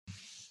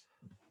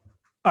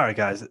All right,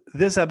 guys.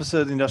 This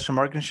episode of the Industrial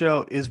Marketing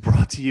Show is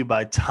brought to you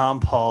by Tom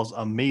Paul's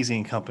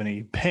amazing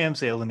company, PAM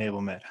Sales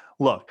Enablement.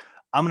 Look,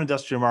 I'm an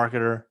industrial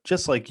marketer,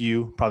 just like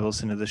you, probably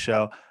listening to the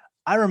show.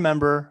 I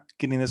remember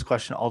getting this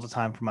question all the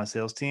time from my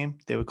sales team.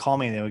 They would call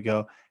me and they would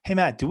go, "Hey,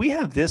 Matt, do we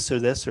have this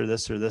or this or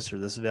this or this or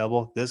this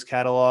available? This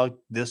catalog,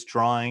 this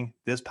drawing,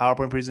 this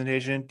PowerPoint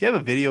presentation? Do you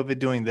have a video of it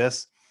doing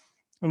this?"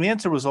 And the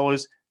answer was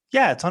always,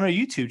 "Yeah, it's on our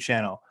YouTube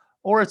channel,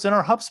 or it's in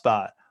our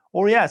HubSpot,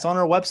 or yeah, it's on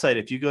our website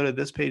if you go to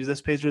this page,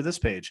 or this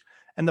page."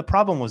 And the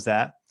problem was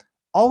that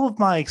all of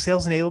my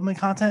sales enablement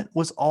content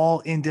was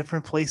all in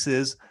different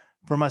places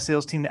for my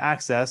sales team to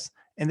access,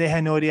 and they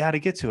had no idea how to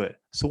get to it.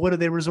 So what did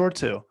they resort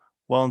to?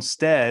 Well,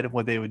 instead,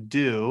 what they would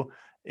do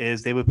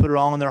is they would put it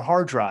all on their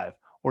hard drive,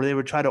 or they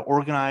would try to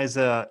organize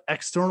a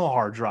external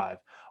hard drive,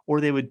 or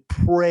they would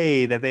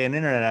pray that they had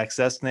internet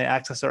access and they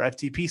access our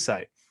FTP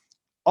site.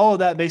 All of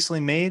that basically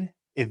made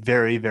it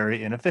very,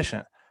 very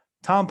inefficient.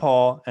 Tom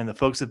Paul and the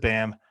folks at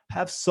BAM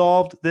have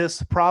solved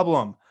this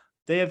problem.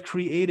 They have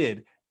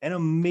created an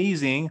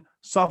amazing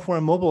software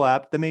and mobile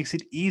app that makes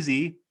it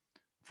easy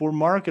for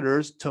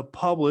marketers to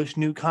publish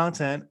new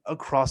content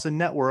across a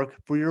network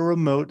for your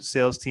remote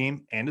sales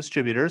team and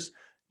distributors.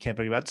 Can't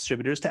forget about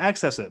distributors to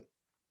access it.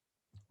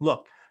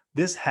 Look,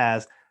 this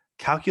has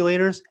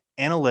calculators,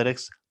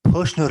 analytics,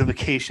 push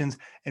notifications,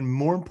 and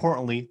more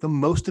importantly, the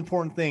most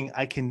important thing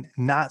I can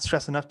not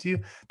stress enough to you,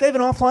 they have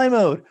an offline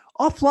mode.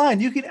 Offline,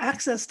 you can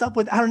access stuff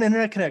without an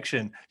internet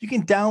connection. You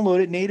can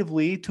download it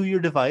natively to your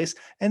device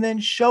and then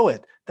show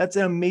it. That's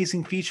an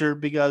amazing feature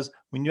because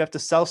when you have to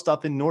sell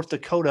stuff in North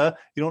Dakota,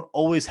 you don't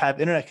always have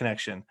internet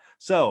connection.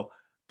 So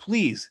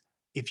please,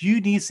 if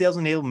you need sales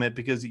enablement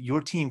because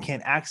your team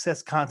can't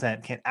access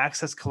content, can't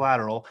access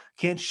collateral,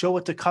 can't show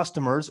it to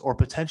customers or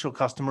potential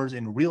customers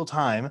in real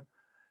time,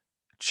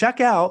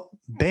 check out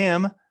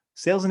BAM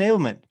Sales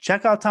Enablement.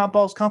 Check out Tom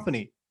Paul's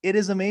company. It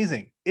is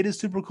amazing. It is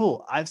super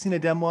cool. I've seen a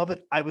demo of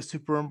it. I was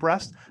super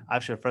impressed.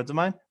 I've shared friends of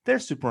mine. They're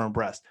super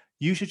impressed.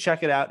 You should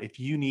check it out if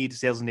you need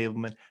sales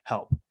enablement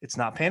help. It's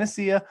not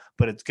panacea,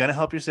 but it's going to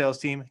help your sales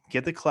team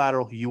get the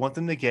collateral you want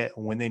them to get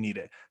when they need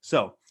it.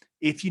 So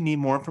if you need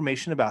more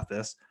information about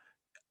this,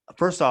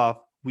 first off,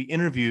 we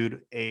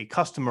interviewed a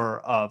customer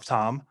of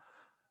Tom,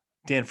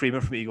 Dan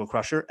Friedman from Eagle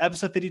Crusher,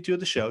 episode 52 of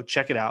the show.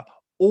 Check it out.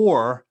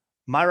 Or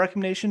my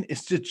recommendation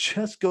is to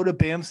just go to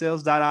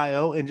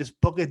bamsales.io and just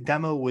book a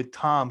demo with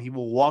Tom. He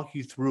will walk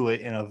you through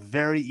it in a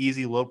very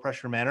easy, low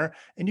pressure manner,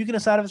 and you can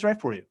decide if it's right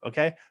for you.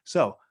 Okay.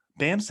 So,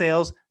 BAM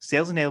Sales,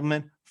 sales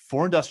enablement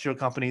for industrial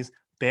companies,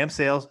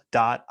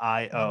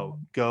 bamsales.io.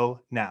 Go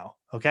now.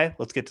 Okay.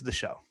 Let's get to the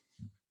show.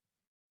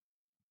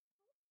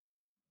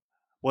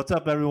 What's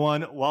up,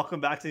 everyone?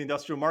 Welcome back to the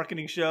Industrial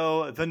Marketing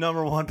Show, the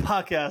number one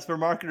podcast for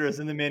marketers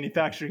in the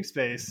manufacturing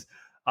space.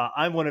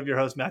 I'm one of your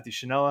hosts, Matthew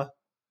Chanella.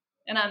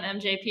 And I'm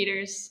MJ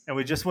Peters. And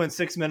we just went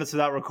 6 minutes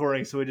without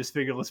recording, so we just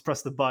figured let's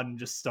press the button and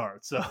just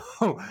start. So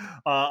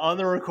on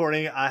the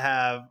recording,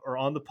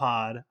 on the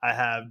pod, I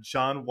have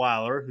John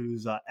Weiler,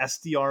 who's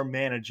SDR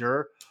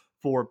manager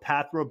for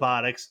Path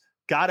Robotics.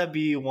 Gotta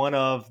be one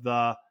of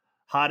the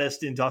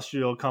hottest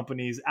industrial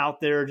companies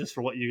out there just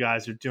for what you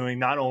guys are doing,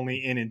 not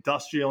only in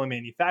industrial and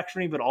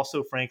manufacturing, but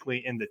also,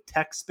 frankly, in the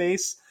tech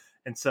space.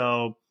 And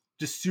so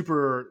just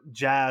super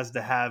jazzed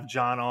to have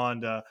John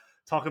on to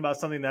talk about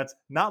something that's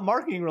not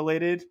marketing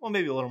related. Well,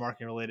 maybe a little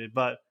marketing related,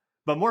 but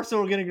more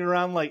so we're getting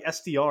around like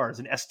SDRs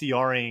and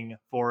SDRing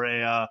for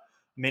a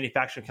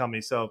manufacturing company.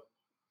 So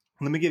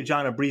let me give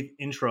John a brief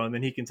intro and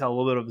then he can tell a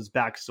little bit of his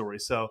backstory.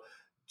 So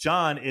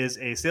John is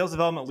a sales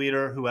development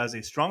leader who has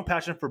a strong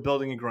passion for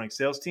building and growing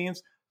sales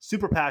teams,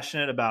 super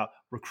passionate about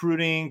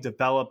recruiting,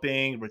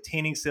 developing,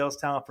 retaining sales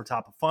talent for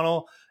top of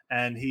funnel.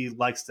 And he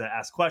likes to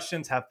ask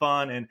questions, have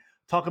fun, and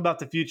talk about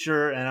the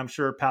future. And I'm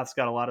sure Pat's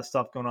got a lot of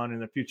stuff going on in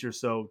the future.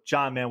 So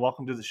John, man,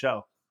 welcome to the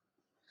show.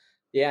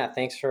 Yeah,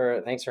 thanks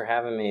for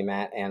having me,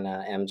 Matt and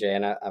MJ.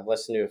 And I've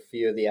listened to a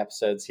few of the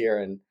episodes here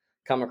and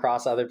come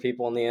across other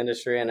people in the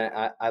industry. And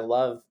I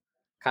love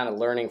kind of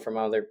learning from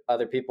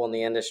other people in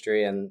the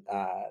industry and,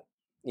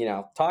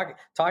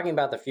 talking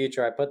about the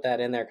future. I put that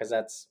in there because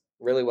that's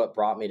really what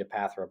brought me to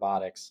Path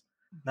Robotics.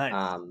 Nice.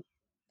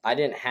 I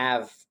didn't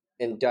have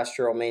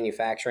industrial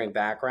manufacturing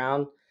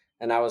background,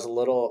 and I was a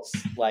little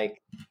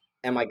like,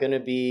 am I going to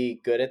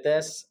be good at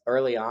this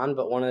early on?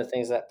 But one of the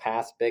things that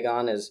Path's big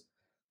on is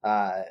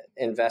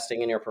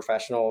investing in your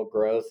professional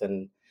growth.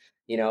 And,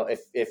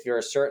 if you're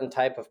a certain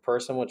type of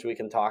person, which we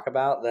can talk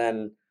about,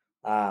 then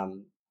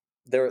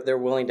they're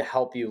willing to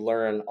help you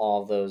learn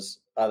all those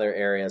other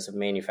areas of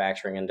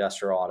manufacturing,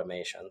 industrial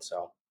automation.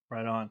 So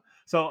right on.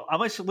 So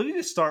let me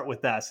just start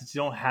with that. Since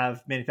you don't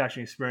have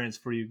manufacturing experience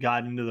before you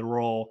got into the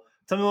role,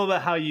 tell me a little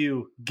about how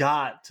you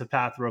got to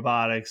Path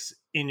Robotics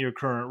in your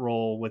current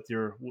role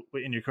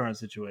in your current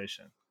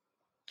situation.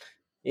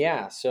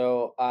 Yeah.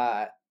 So,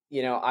 I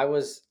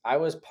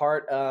was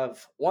part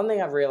of one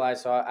thing I've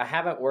realized. So I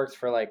haven't worked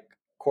for like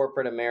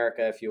corporate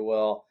America, if you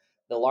will.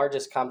 The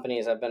largest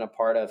companies I've been a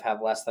part of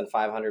have less than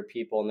 500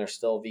 people and they're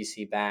still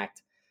VC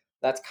backed.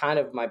 That's kind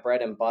of my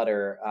bread and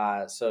butter.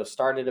 So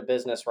started a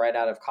business right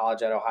out of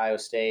college at Ohio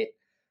State.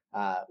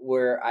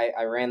 where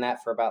I ran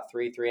that for about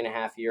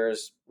 3.5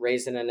 years,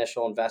 raised an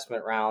initial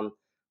investment round,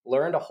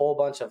 learned a whole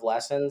bunch of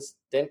lessons,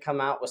 didn't come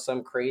out with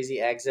some crazy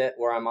exit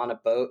where I'm on a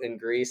boat in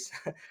Greece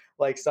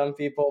like some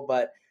people,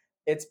 but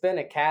it's been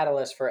a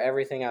catalyst for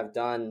everything I've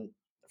done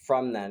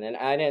from then. And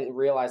I didn't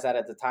realize that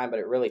at the time, but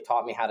it really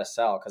taught me how to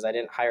sell because I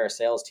didn't hire a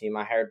sales team.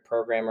 I hired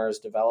programmers,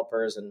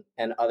 developers,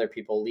 and other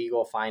people,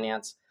 legal,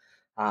 finance.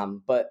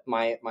 But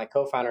my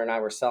co-founder and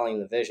I were selling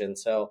the vision.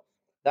 So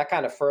that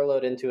kind of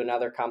furloughed into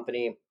another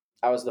company.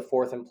 I was the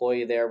fourth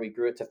employee there. We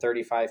grew it to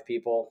 35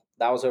 people.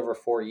 That was over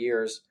 4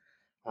 years.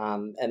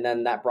 And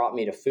then that brought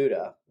me to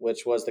Fuda,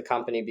 which was the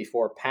company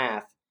before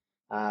Path,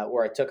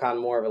 where I took on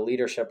more of a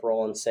leadership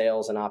role in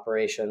sales and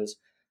operations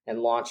and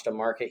launched a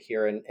market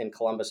here in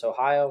Columbus,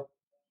 Ohio.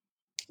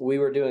 We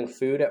were doing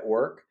food at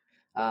work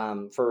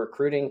for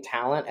recruiting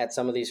talent at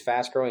some of these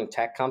fast growing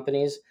tech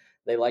companies.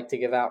 They like to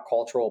give out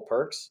cultural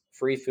perks.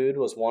 Free food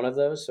was one of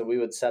those. So we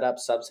would set up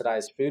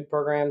subsidized food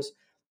programs.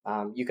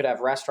 You could have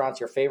restaurants,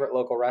 your favorite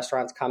local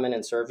restaurants, come in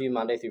and serve you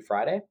Monday through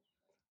Friday.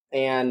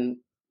 And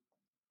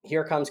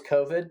here comes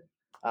COVID,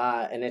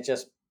 and it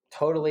just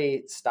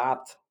totally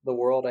stopped the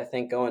world, I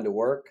think, going to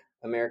work,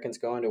 Americans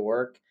going to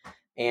work.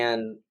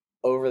 And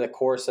over the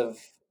course of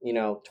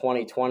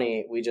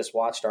 2020, we just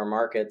watched our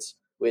markets.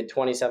 We had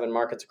 27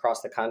 markets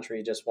across the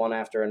country, just one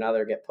after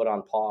another, get put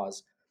on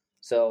pause.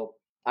 So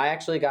I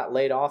actually got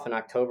laid off in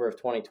October of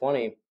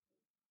 2020.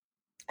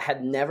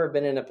 Had never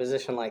been in a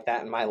position like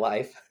that in my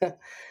life.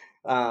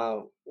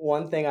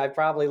 One thing I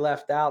probably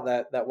left out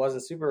that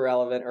wasn't super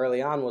relevant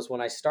early on was when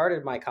I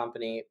started my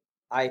company,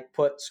 I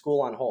put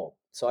school on hold.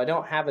 So I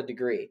don't have a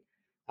degree.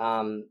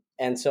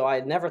 And so I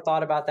had never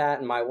thought about that.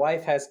 And my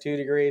wife has 2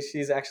 degrees.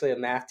 She's actually a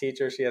math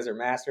teacher. She has her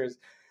master's.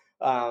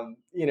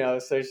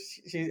 So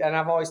she and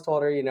I've always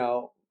told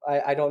her,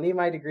 I don't need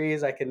my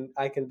degrees. I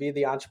can be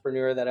the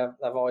entrepreneur that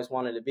I've always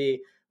wanted to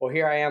be. Well,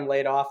 here I am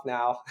laid off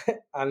now.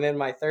 I'm in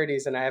my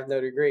 30s and I have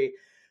no degree.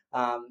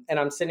 And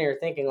I'm sitting here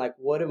thinking, like,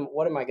 what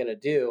am I going to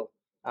do?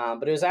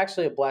 But it was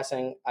actually a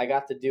blessing. I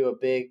got to do a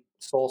big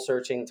soul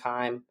searching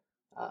time,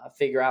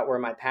 figure out where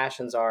my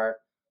passions are.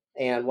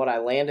 And what I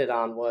landed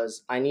on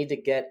was I need to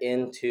get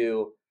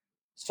into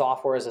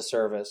software as a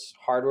service,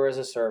 hardware as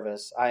a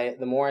service.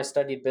 The more I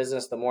studied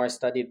business, the more I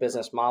studied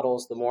business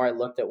models, the more I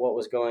looked at what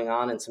was going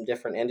on in some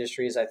different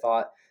industries. I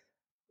thought,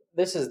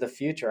 this is the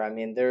future. I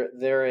mean,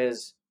 there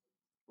is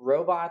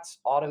robots,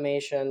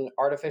 automation,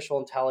 artificial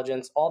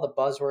intelligence, all the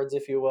buzzwords,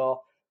 if you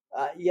will.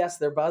 Yes,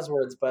 they're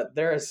buzzwords, but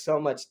there is so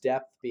much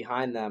depth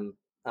behind them.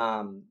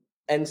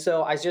 And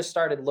so I just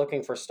started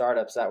looking for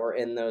startups that were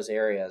in those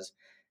areas.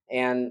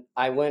 And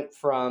I went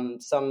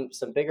from some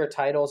bigger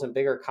titles and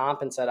bigger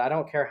comp and said, I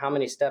don't care how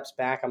many steps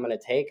back I'm going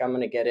to take. I'm going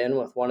to get in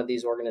with one of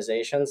these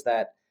organizations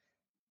that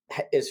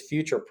is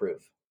future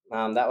proof.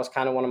 That was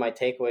kind of one of my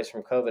takeaways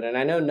from COVID. And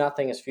I know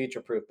nothing is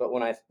future proof, but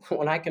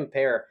when I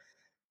compare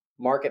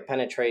market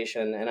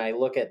penetration and I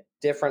look at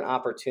different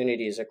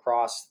opportunities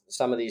across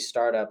some of these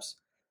startups,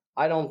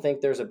 I don't think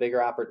there's a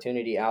bigger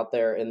opportunity out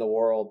there in the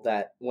world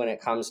that when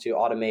it comes to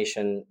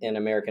automation in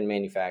American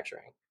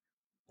manufacturing.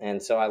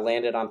 And so I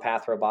landed on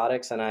Path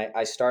Robotics, and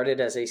I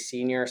started as a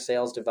senior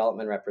sales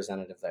development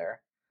representative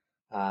there,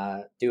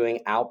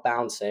 doing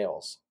outbound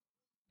sales.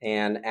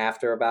 And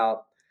after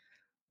about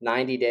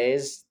 90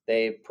 days,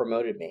 they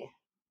promoted me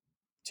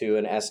to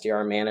an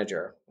SDR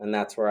manager. And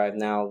that's where I've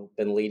now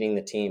been leading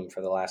the team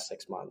for the last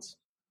 6 months.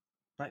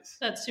 Nice.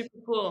 That's super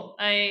cool.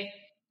 I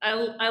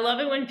love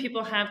it when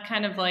people have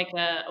kind of like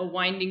a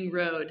winding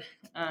road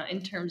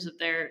in terms of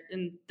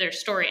their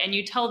story, and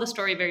you tell the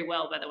story very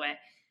well, by the way.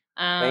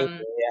 Thank you.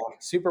 Yeah,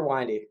 super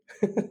windy.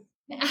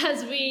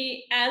 As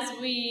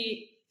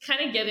we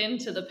kind of get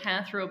into the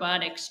Path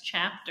Robotics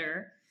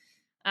chapter,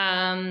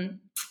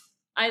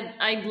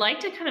 I'd like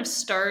to kind of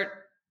start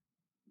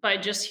by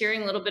just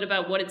hearing a little bit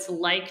about what it's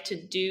like to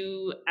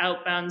do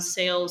outbound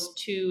sales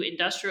to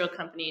industrial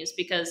companies,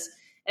 because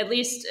at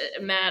least,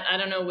 Matt, I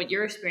don't know what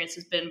your experience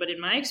has been, but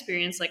in my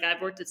experience, like, I've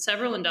worked at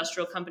several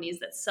industrial companies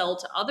that sell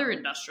to other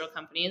industrial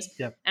companies.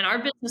 Yep. And our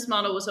business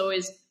model was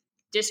always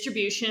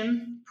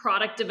distribution,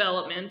 product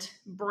development,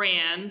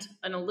 brand,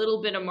 and a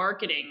little bit of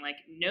marketing, like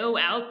no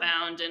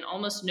outbound and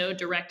almost no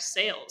direct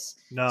sales.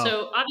 No.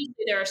 So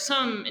obviously there are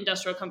some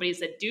industrial companies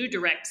that do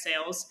direct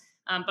sales,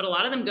 but a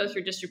lot of them go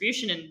through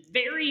distribution, and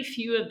very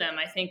few of them,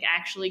 I think,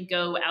 actually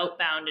go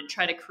outbound and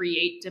try to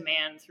create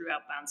demand through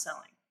outbound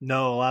selling.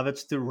 No, a lot of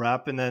it's through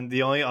rep, and then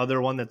the only other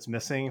one that's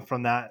missing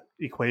from that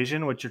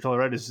equation, which you're totally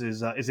right,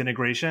 is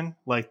integration,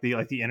 like the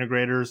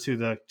integrators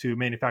to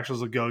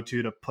manufacturers will go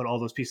to put all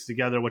those pieces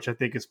together, which I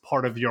think is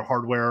part of your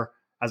hardware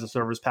as a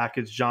service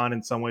package, John,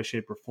 in some way,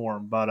 shape, or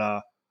form. But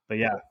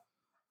yeah.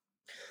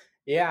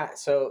 Yeah.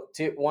 So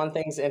one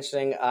thing's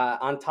interesting.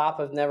 On top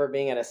of never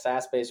being at a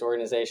SaaS-based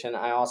organization,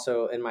 I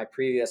also, in my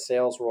previous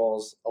sales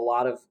roles,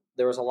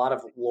 there was a lot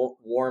of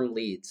warm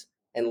leads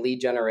and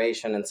lead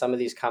generation. And some of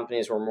these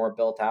companies were more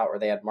built out where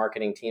they had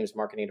marketing teams,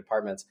 marketing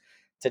departments.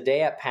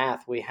 Today at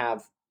Path, we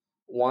have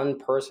one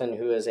person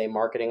who is a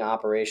marketing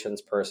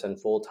operations person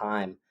full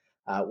time.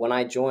 When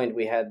I joined,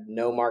 we had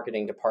no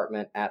marketing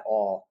department at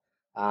all.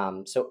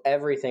 So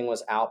everything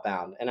was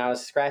outbound. And I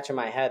was scratching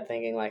my head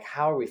thinking, like,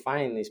 how are we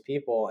finding these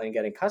people and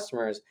getting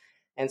customers?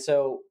 And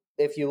so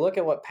if you look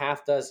at what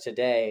Path does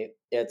today,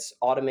 it's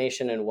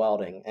automation and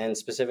welding, and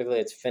specifically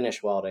it's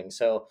finish welding.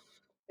 So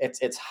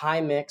it's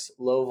high mix,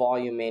 low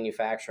volume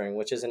manufacturing,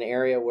 which is an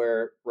area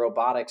where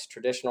robotics,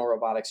 traditional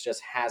robotics,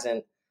 just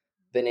hasn't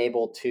been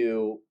able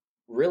to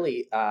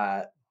really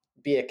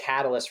be a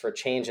catalyst for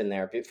change in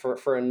there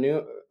for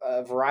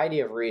a variety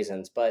of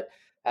reasons. But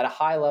at a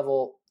high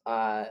level,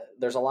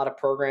 there's a lot of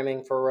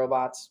programming for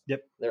robots.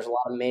 Yep. There's a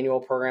lot of manual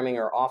programming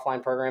or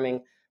offline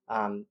programming.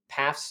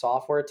 Path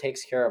software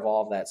takes care of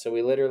all of that. So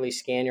we literally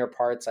scan your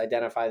parts,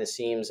 identify the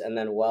seams, and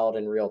then weld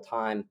in real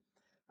time.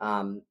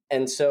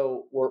 And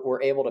so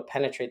we're able to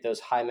penetrate those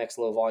high mix,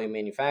 low volume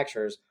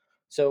manufacturers.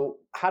 So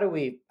how do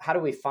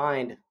we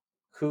find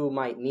who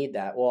might need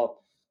that?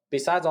 Well,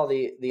 besides all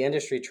the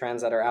industry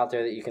trends that are out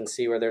there that you can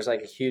see, where there's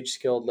like a huge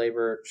skilled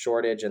labor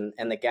shortage and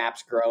the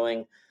gap's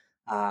growing,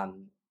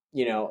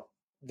 you know,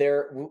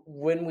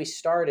 when we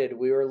started,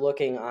 we were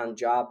looking on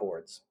job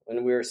boards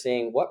and we were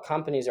seeing what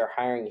companies are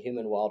hiring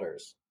human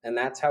welders, and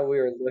that's how we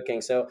were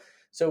looking. So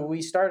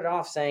we started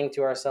off saying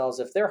to ourselves,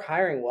 if they're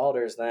hiring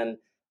welders, then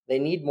they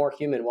need more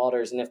human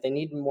welders, and if they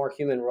need more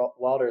human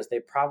welders, they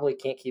probably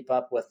can't keep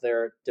up with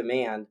their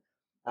demand.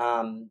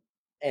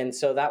 And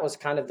so that was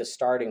kind of the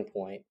starting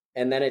point,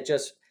 and then it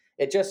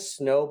just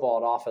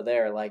snowballed off of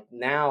there. Like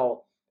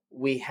now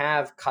we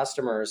have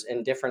customers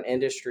in different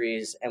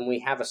industries, and we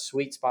have a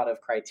sweet spot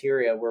of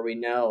criteria where we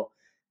know,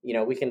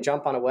 we can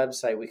jump on a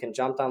website, we can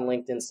jump on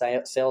LinkedIn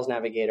Sales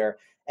Navigator,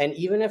 and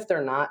even if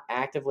they're not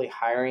actively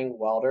hiring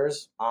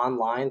welders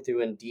online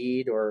through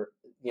Indeed or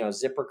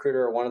ZipRecruiter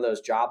or one of those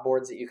job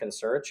boards that you can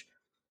search,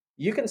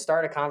 you can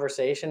start a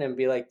conversation and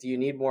be like, do you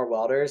need more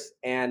welders?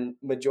 And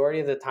majority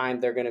of the time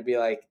they're going to be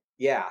like,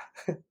 yeah,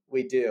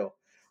 we do.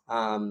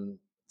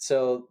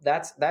 So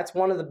that's been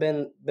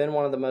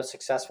one of the most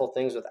successful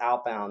things with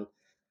outbound.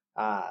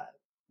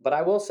 But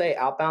I will say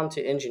outbound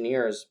to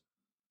engineers,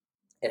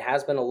 it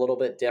has been a little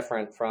bit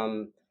different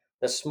from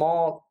the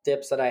small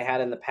dips that I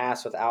had in the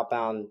past with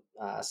outbound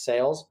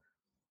sales.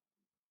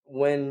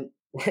 When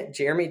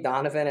Jeremy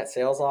Donovan at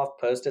SalesLoft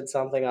posted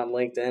something on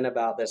LinkedIn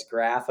about this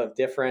graph of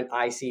different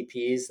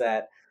ICPs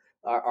that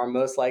are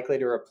most likely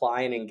to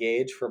reply and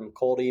engage from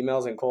cold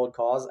emails and cold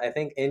calls, I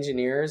think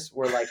engineers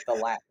were like the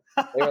last.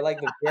 They were like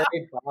the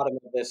very bottom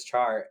of this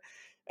chart.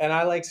 And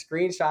I like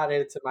screenshotted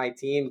it to my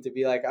team to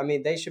be like, I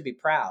mean, they should be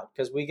proud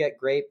because we get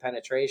great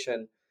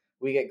penetration.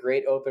 We get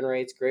great open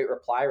rates, great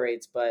reply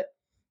rates. But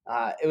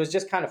it was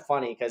just kind of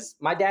funny because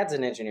my dad's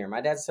an engineer. My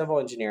dad's a civil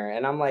engineer.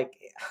 And I'm like,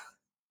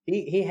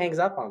 he hangs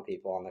up on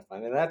people on the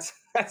phone. And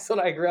that's what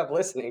I grew up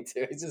listening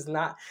to.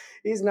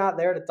 He's not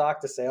there to talk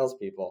to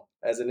salespeople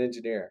as an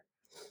engineer.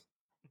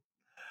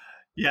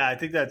 Yeah, I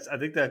think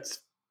that's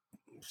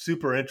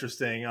super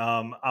interesting.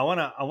 I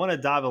want to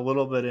dive a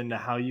little bit into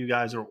how you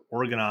guys are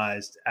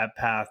organized at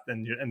Path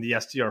and the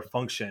SDR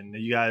function. Do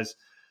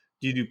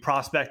you do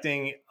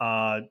prospecting?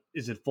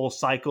 Is it full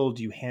cycle?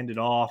 Do you hand it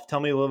off? Tell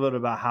me a little bit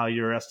about how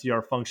your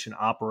SDR function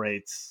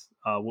operates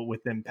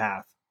within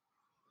Path.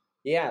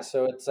 Yeah,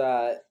 so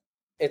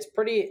it's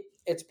pretty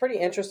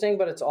interesting,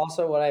 but it's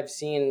also what I've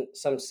seen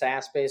some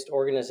SaaS-based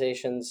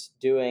organizations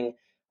doing.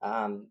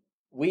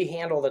 We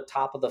handle the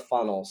top of the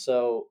funnel.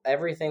 So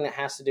everything that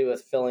has to do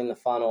with filling the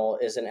funnel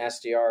is an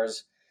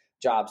SDR's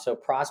job. So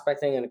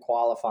prospecting and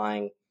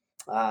qualifying,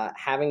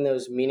 having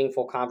those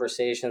meaningful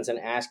conversations and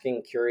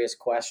asking curious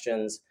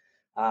questions,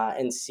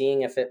 and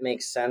seeing if it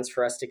makes sense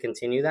for us to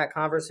continue that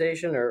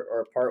conversation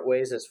or part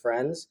ways as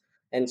friends.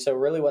 And so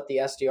really what the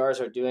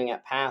SDRs are doing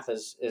at Path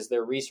is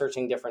they're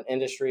researching different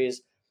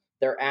industries.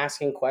 They're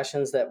asking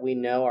questions that we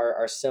know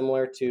are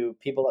similar to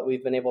people that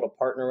we've been able to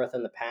partner with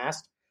in the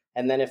past.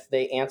 And then if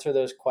they answer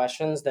those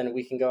questions, then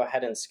we can go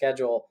ahead and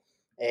schedule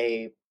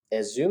a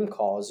Zoom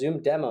call, a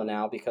Zoom demo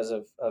now because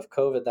of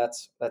COVID.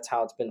 That's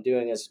how it's been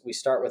doing is we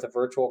start with a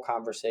virtual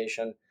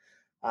conversation.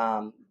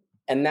 And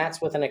that's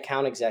with an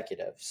account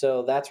executive.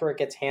 So that's where it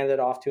gets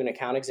handed off to an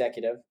account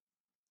executive.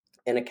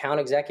 An account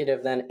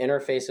executive then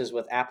interfaces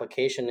with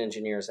application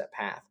engineers at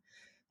Path.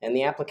 And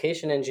the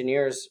application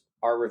engineers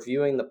are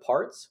reviewing the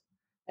parts.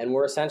 And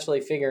we're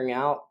essentially figuring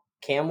out,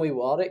 can we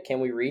weld it? Can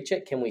we reach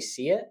it? Can we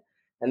see it?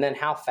 And then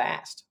how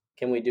fast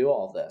can we do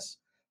all of this?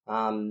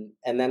 And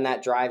then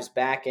that drives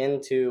back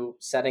into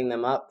setting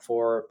them up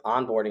for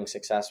onboarding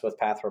success with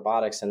Path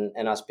Robotics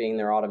and us being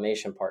their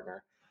automation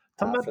partner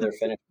for their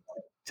finish.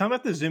 Tell me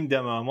about the Zoom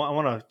demo. I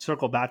want to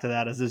circle back to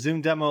that. Is the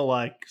Zoom demo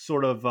like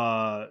sort of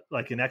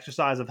like an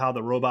exercise of how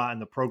the robot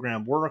and the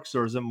program works,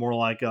 or is it more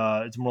like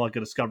a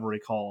discovery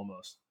call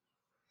almost?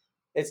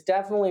 It's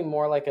definitely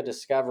more like a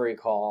discovery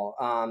call.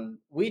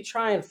 We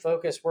try and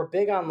focus. We're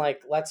big on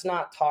like, let's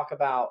not talk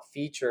about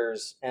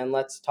features and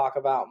let's talk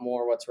about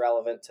more what's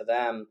relevant to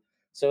them.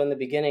 So in the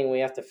beginning, we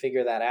have to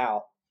figure that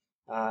out,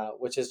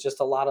 which is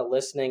just a lot of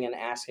listening and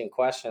asking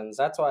questions.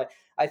 That's why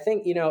I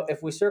think,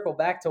 if we circle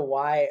back to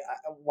why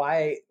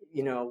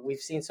we've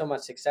seen so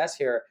much success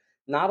here,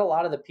 not a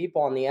lot of the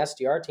people on the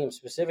SDR team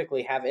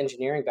specifically have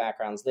engineering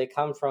backgrounds.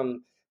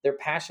 They're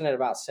passionate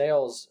about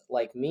sales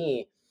like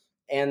me.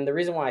 And the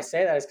reason why I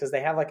say that is because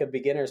they have like a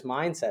beginner's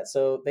mindset.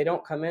 So they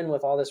don't come in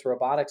with all this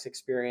robotics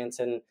experience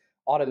and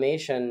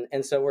automation.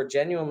 And so we're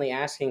genuinely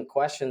asking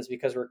questions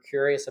because we're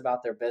curious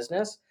about their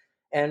business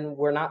and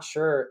we're not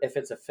sure if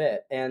it's a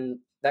fit. And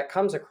that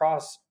comes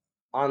across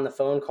on the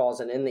phone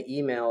calls and in the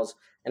emails.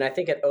 And I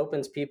think it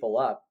opens people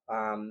up.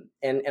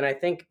 And I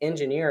think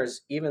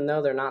engineers, even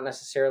though they're not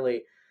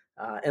necessarily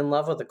in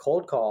love with the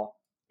cold call,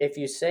 if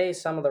you say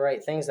some of the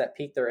right things that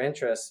pique their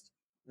interest,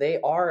 they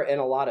are in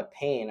a lot of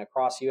pain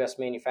across US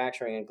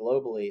manufacturing and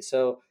globally.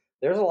 So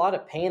there's a lot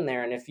of pain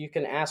there. And if you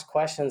can ask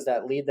questions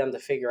that lead them to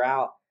figure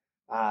out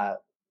uh,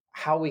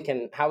 how we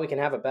can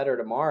have a better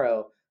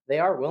tomorrow, they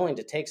are willing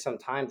to take some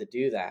time to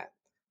do that.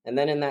 And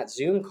then in that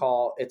Zoom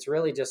call, it's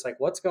really just like,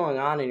 what's going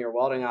on in your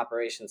welding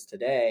operations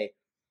today?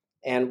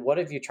 And what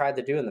have you tried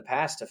to do in the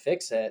past to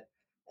fix it?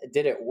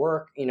 Did it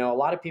work? You know, a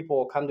lot of people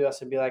will come to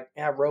us and be like,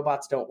 yeah,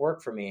 robots don't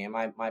work for me. And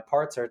my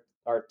parts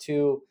are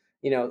too,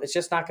 you know, it's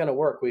just not going to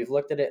work. We've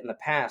looked at it in the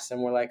past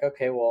and we're like,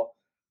 okay, well,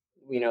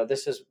 you know,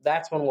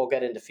 that's when we'll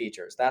get into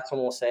features. That's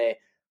when we'll say,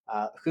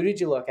 who did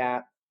you look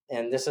at?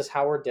 And this is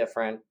how we're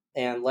different.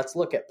 And let's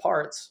look at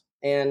parts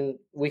and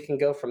we can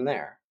go from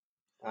there.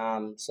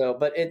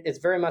 But it's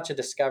very much a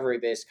discovery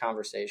based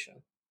conversation.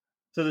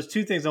 So there's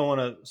two things I want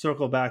to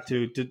circle back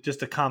to just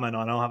to comment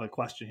on. I don't have a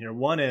question here.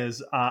 One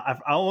is I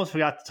almost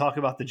forgot to talk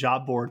about the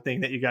job board thing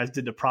that you guys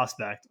did to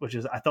prospect, which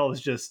is I thought was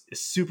just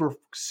super,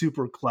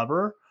 super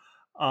clever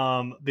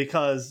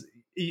because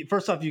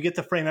first off, you get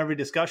to frame every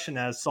discussion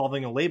as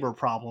solving a labor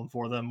problem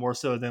for them more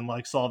so than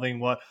like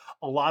solving what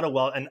a lot of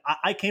and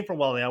I came from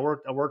welding. I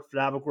worked for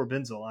Avocor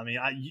Binzel. I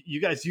mean,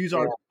 you guys use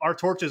our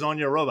torches on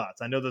your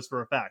robots. I know this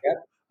for a fact.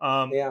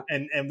 Yep.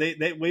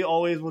 And we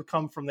always would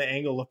come from the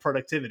angle of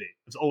productivity.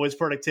 It's always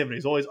productivity.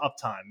 It's always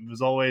uptime. It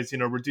was always,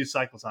 reduced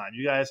cycle time.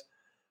 You guys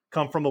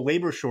come from a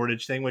labor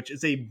shortage thing, which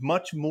is a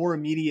much more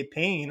immediate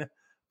pain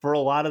for a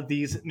lot of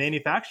these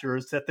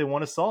manufacturers that they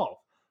want to solve.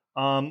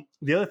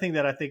 The other thing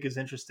that I think is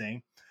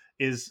interesting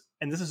is,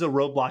 and this is a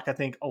roadblock I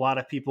think a lot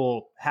of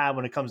people have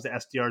when it comes to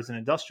SDRs and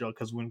industrial,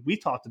 because when we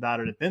talked about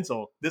it at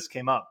Binzel, this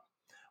came up.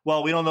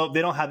 Well, we don't know.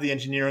 They don't have the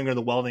engineering or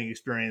the welding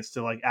experience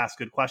to like ask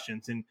good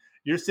questions. And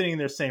you're sitting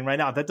there saying right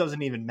now, that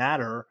doesn't even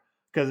matter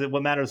because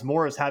what matters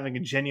more is having a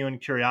genuine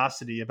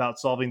curiosity about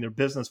solving their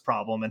business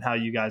problem and how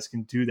you guys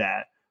can do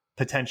that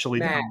potentially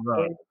Matt, down the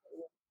road.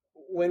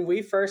 When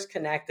we first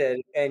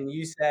connected and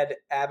you said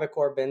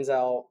Abacor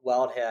Benzel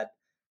weld head,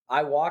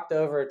 I walked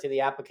over to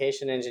the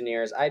application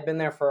engineers. I'd been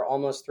there for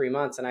almost 3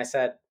 months and I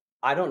said,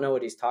 I don't know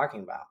what he's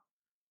talking about.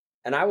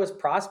 And I was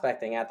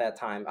prospecting at that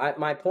time.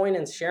 My point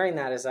in sharing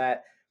that is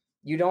that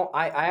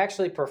I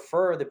actually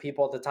prefer the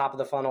people at the top of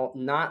the funnel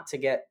not to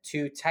get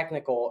too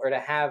technical or to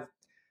have,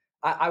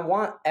 I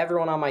want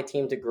everyone on my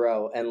team to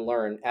grow and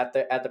learn at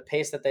the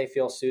pace that they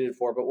feel suited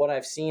for. But what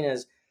I've seen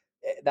is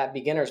that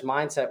beginner's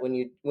mindset.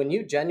 When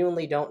you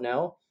genuinely don't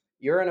know,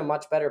 you're in a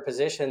much better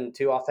position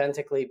to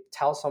authentically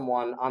tell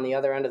someone on the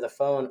other end of the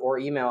phone or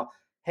email,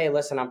 hey,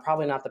 listen, I'm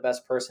probably not the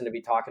best person to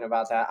be talking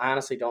about that. I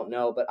honestly don't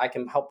know, but I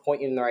can help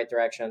point you in the right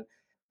direction.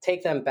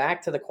 Take them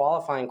back to the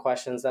qualifying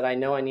questions that I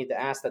know I need to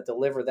ask that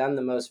deliver them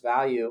the most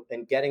value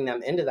and getting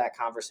them into that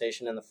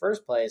conversation in the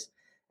first place.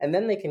 And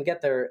then they can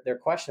get their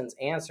questions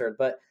answered.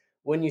 But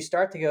when you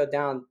start to go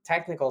down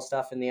technical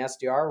stuff in the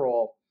SDR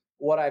role,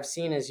 what I've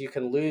seen is you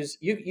can lose,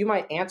 you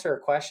might answer a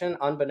question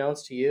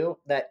unbeknownst to you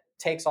that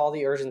takes all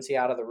the urgency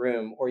out of the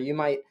room, or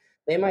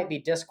they might be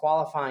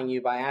disqualifying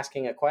you by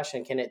asking a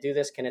question. Can it do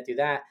this? Can it do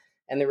that?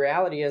 And the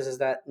reality is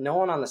that no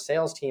one on the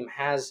sales team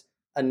has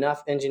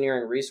enough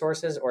engineering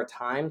resources or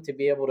time to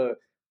be able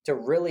to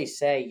really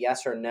say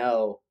yes or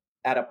no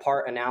at a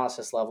part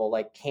analysis level,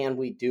 like, can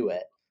we do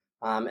it?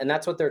 And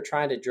that's what they're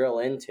trying to drill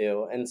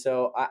into. And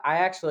so I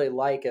actually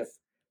like if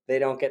they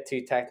don't get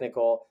too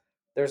technical.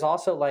 There's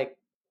also like,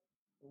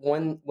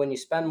 when you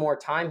spend more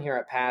time here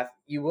at Path,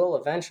 you will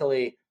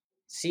eventually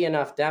see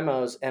enough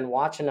demos and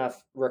watch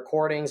enough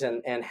recordings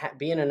and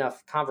be in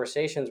enough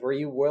conversations where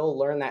you will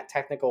learn that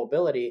technical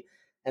ability.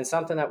 And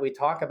something that we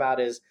talk about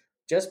is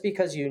just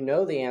because you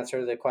know the answer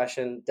to the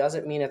question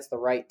doesn't mean it's the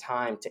right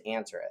time to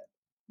answer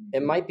it.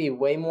 It might be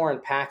way more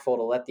impactful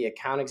to let the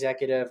account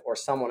executive or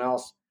someone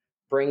else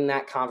bring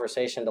that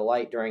conversation to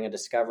light during a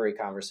discovery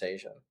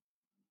conversation.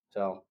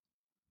 So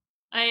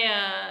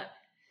I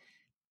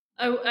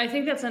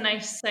think that's a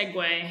nice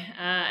segue.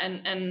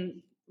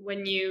 And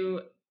when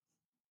you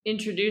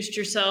introduced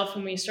yourself,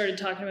 when we started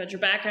talking about your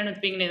background at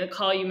the beginning of the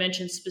call, you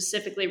mentioned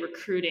specifically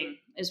recruiting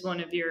is one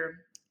of your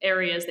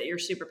areas that you're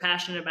super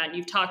passionate about. And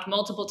you've talked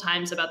multiple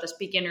times about this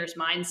beginner's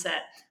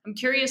mindset. I'm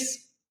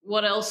curious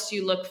what else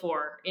you look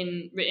for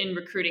in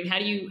recruiting. How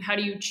do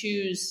you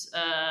choose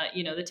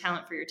the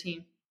talent for your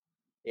team?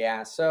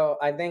 Yeah, so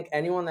I think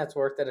anyone that's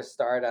worked at a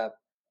startup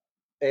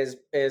is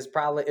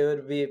probably, it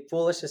would be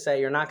foolish to say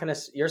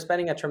you're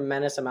spending a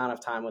tremendous amount of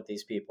time with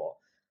these people.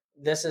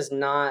 This is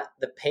not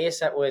the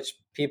pace at which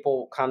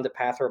people come to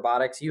Path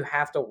Robotics. You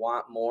have to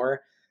want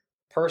more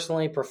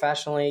personally,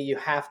 professionally, you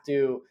have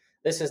to,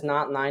 this is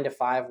not 9 to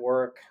 5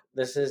 work.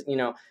 This is,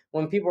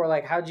 when people are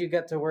like, how'd you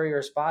get to where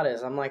your spot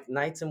is? I'm like,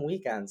 nights and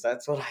weekends.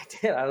 That's what I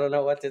did. I don't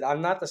know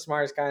I'm not the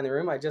smartest guy in the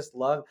room. I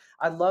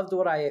loved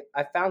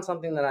I found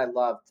something that I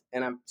loved,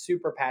 and I'm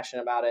super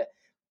passionate about it.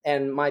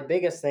 And my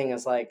biggest thing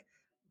is like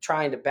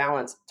trying to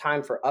balance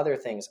time for other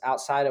things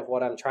outside of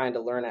what I'm trying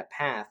to learn at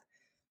Path.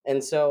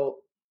 And so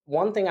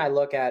one thing I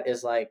look at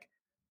is like,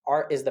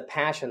 is the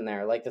passion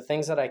there, like the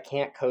things that I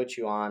can't coach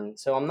you on.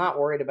 So I'm not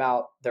worried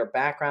about their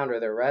background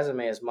or their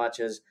resume as much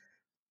as,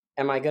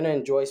 am I going to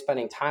enjoy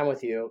spending time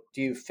with you?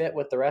 Do you fit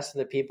with the rest of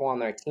the people on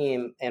their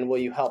team, and will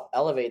you help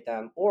elevate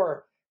them?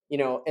 Or,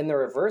 in the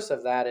reverse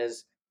of that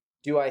is,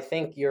 do I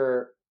think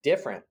you're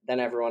different than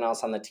everyone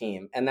else on the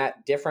team? And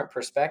that different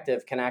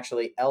perspective can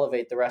actually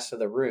elevate the rest of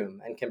the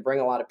room and can bring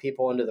a lot of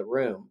people into the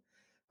room.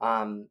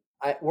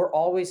 We're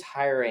always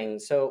hiring.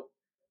 So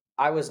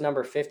I was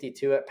number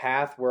 52 at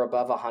Path. We're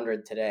above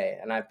 100 today,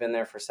 and I've been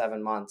there for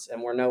 7 months,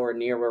 and we're nowhere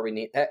near where we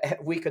need.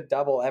 We could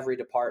double every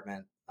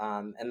department,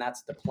 and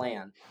that's the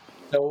plan.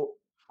 So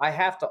I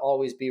have to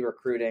always be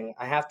recruiting.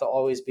 I have to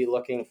always be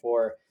looking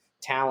for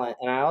talent,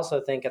 and I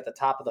also think at the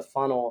top of the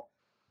funnel,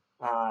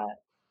 uh,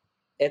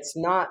 it's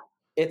not.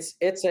 It's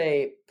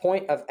a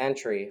point of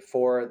entry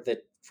for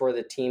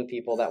the team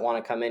people that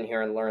want to come in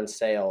here and learn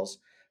sales.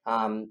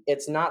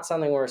 It's not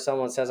something where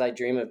someone says, I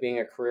dream of being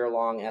a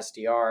career-long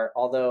SDR,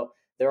 although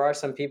there are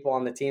some people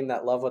on the team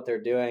that love what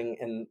they're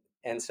doing.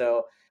 And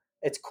so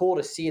it's cool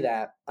to see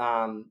that.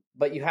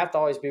 But you have to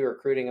always be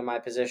recruiting in my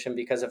position,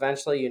 because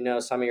eventually,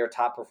 some of your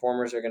top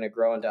performers are going to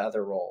grow into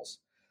other roles.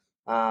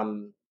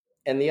 And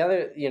the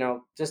other,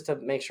 just to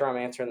make sure I'm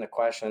answering the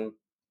question,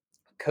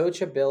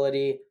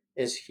 coachability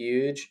is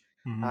huge.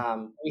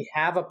 We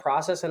have a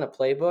process and a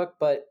playbook,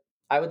 but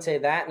I would say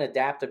that and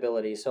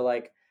adaptability. So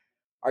like,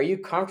 are you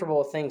comfortable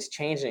with things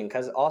changing?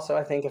 Because also,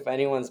 I think if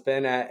anyone's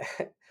been at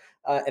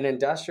an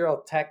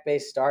industrial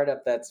tech-based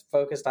startup that's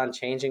focused on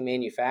changing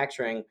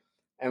manufacturing,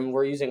 and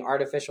we're using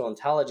artificial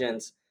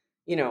intelligence,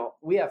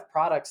 we have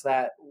products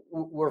that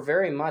we're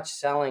very much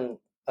selling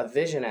a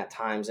vision at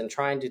times and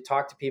trying to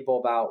talk to people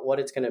about what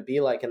it's going to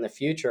be like in the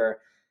future.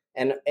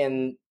 And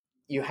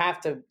you have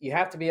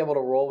to be able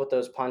to roll with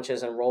those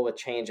punches and roll with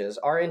changes.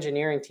 Our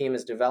engineering team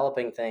is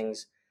developing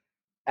things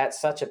at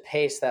such a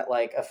pace that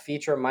like a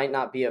feature might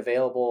not be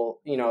available,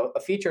 a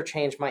feature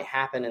change might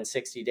happen in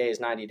 60 days,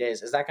 90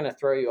 days. Is that going to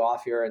throw you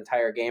off your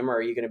entire game, or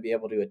are you going to be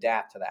able to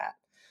adapt to that?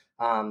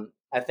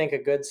 I think a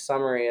good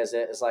summary is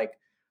like,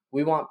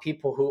 we want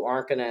people who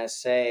aren't going to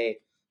say,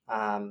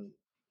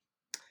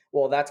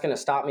 well, that's going to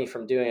stop me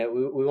from doing it.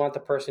 We want the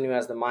person who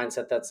has the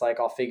mindset that's like,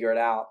 I'll figure it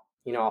out.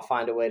 I'll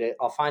find a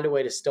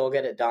way to still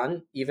get it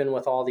done, even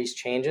with all these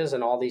changes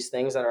and all these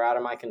things that are out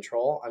of my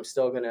control. I'm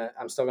still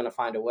gonna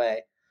find a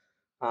way.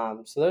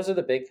 So those are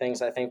the big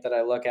things I think that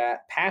I look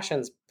at.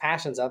 Passions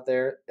up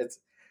there. It's,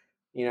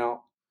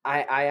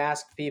 I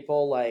ask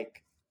people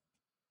like,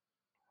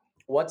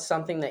 what's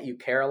something that you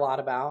care a lot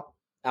about?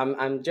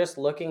 I'm just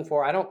looking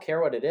for, I don't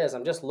care what it is.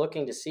 I'm just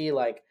looking to see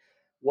like,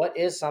 what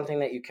is something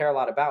that you care a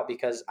lot about?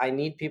 Because I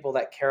need people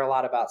that care a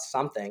lot about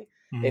something.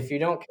 If you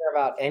don't care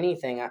about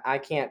anything, I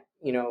can't,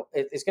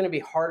 it's going to be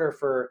harder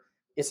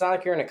it's not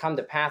like you're going to come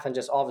to Path and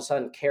just all of a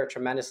sudden care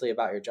tremendously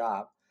about your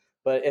job.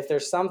 But if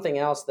there's something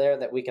else there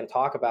that we can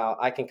talk about,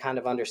 I can kind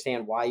of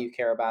understand why you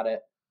care about it.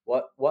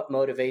 What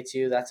motivates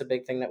you? That's a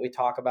big thing that we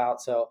talk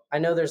about. So I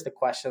know there's the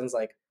questions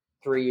like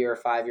 3-year,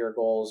 5-year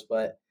goals,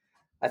 but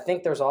I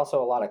think there's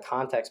also a lot of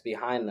context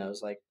behind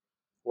those. Like,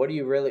 what do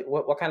you really,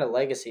 what kind of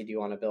legacy do you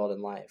want to build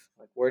in life?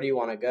 Like, where do you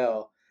want to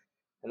go?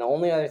 And the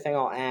only other thing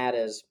I'll add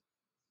is,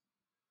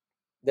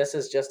 this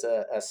is just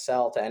a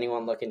sell to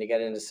anyone looking to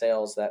get into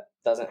sales that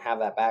doesn't have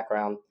that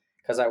background.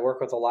 Because I work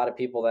with a lot of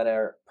people that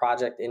are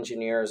project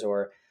engineers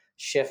or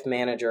shift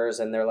managers,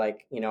 and they're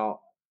like,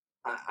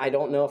 I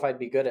don't know if I'd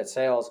be good at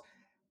sales.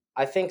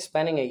 I think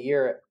spending a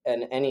year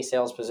in any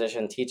sales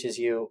position teaches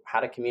you how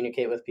to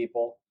communicate with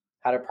people,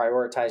 how to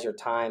prioritize your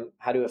time,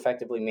 how to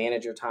effectively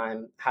manage your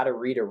time, how to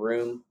read a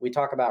room. We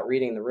talk about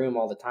reading the room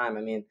all the time.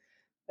 I mean,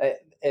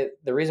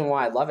 the reason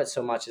why I love it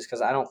so much is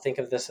because I don't think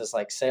of this as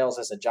like sales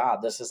as a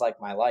job. This is like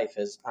my life.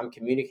 Is I'm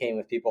communicating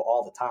with people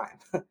all the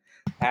time,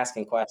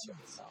 asking questions.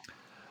 So.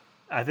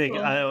 I think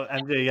I know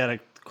MJ, you got a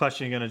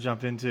question you're going to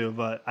jump into,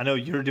 but I know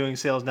you're doing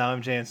sales now,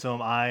 MJ, and so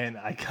am I, and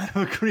I kind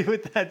of agree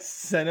with that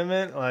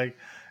sentiment. Like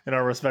in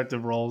our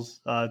respective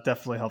roles,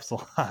 definitely helps a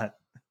lot.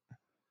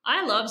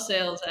 I love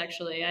sales.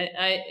 Actually,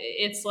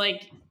 it's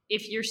like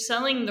if you're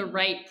selling the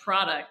right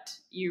product,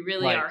 you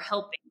really are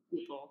helping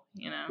people.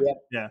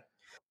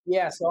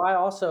 Yeah. So I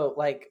also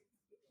like,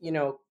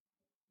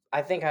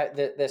 I think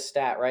this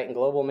stat, right? In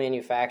global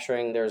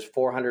manufacturing, there's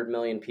 400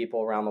 million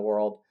people around the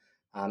world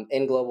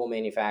in global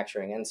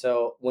manufacturing. And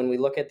so when we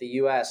look at the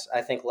US,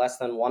 I think less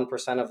than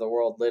 1% of the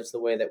world lives the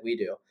way that we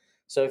do.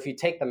 So if you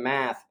take the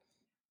math,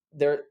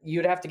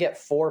 you'd have to get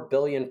 4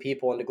 billion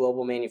people into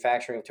global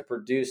manufacturing to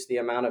produce the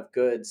amount of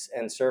goods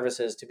and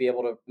services to be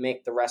able to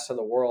make the rest of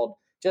the world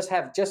just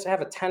have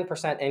a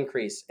 10%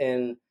 increase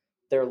in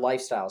their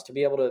lifestyles, to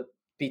be able to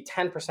be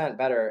 10%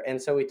 better.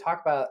 And so we talk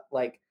about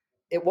like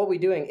what we're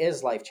doing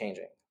is life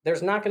changing.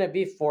 There's not going to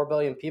be 4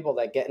 billion people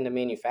that get into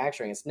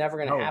manufacturing. It's never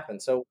going to happen.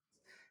 So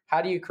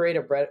how do you create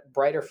a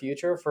brighter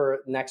future for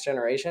next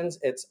generations?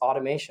 It's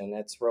automation,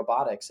 it's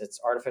robotics, it's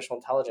artificial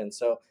intelligence.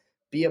 So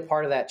be a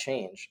part of that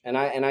change. And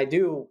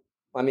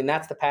I mean,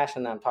 that's the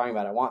passion that I'm talking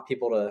about. I want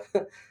people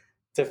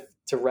to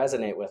to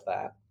resonate with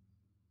that.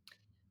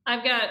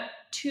 I've got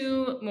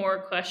two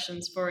more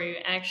questions for you.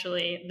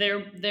 Actually,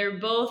 they're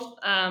both.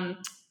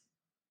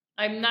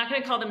 I'm not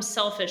going to call them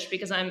selfish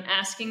because I'm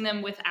asking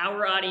them with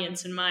our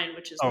audience in mind,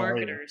 which is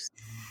marketers.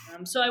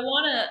 So I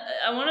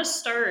want to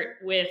start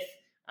with.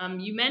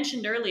 You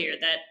mentioned earlier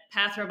that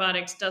Path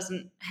Robotics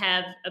doesn't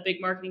have a big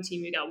marketing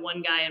team. You got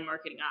one guy in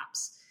marketing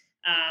ops.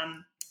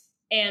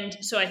 And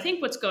so I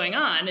think what's going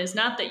on is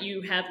not that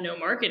you have no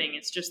marketing.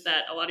 It's just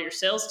that a lot of your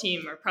sales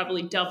team are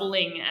probably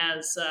doubling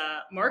as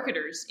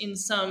marketers in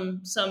some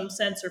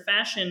sense or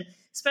fashion,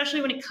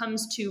 especially when it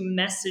comes to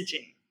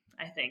messaging,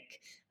 I think.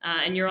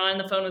 And you're on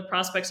the phone with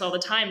prospects all the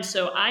time.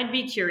 So I'd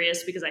be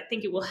curious, because I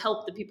think it will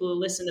help the people who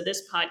listen to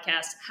this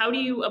podcast. How do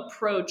you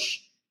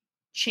approach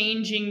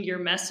changing your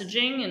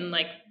messaging, and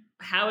like,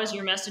 how has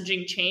your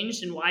messaging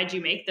changed, and why do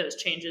you make those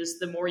changes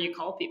the more you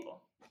call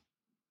people?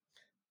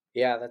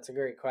 Yeah, that's a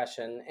great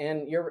question.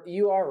 And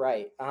you are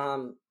right.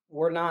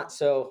 We're not,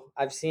 so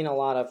I've seen a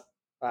lot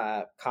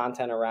of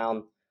content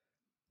around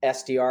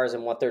SDRs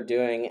and what they're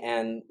doing.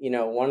 And,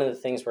 one of the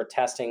things we're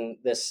testing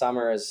this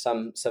summer is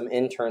some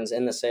interns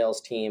in the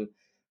sales team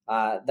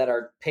that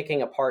are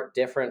picking apart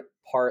different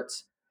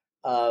parts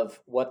of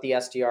what the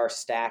SDR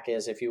stack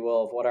is, if you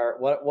will, of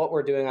what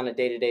we're doing on a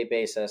day-to-day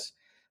basis.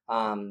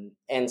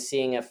 And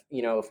seeing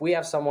if we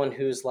have someone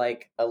who's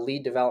like a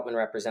lead development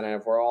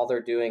representative, where all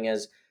they're doing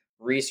is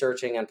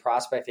researching and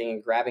prospecting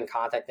and grabbing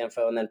contact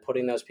info and then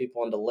putting those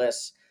people into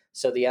lists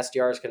so the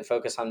SDRs can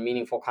focus on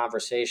meaningful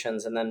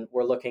conversations. And then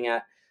we're looking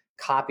at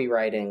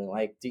copywriting,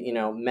 like,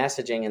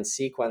 messaging and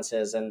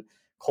sequences and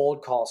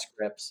cold call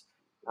scripts.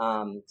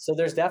 So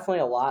there's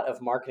definitely a lot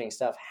of marketing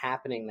stuff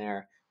happening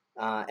there.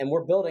 And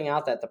we're building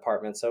out that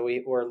department. So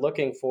we're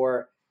looking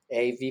for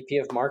a VP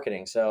of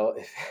marketing. So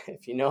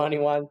if you know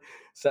anyone,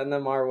 send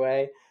them our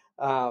way.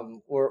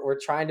 We're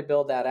trying to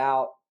build that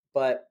out,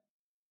 but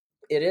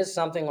it is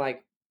something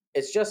like,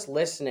 it's just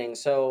listening.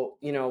 So,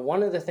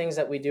 one of the things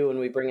that we do when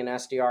we bring an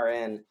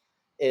SDR in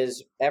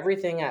is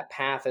everything at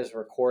Path is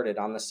recorded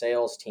on the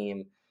sales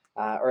team,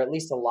 or at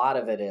least a lot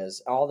of it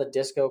is. All the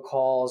disco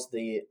calls,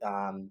 the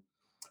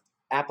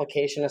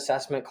application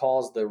assessment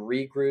calls, the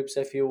regroups,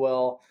 if you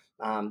will,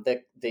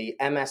 the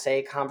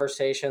MSA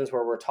conversations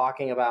where we're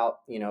talking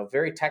about,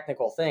 very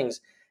technical things.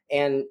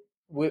 And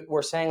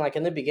we're saying, like,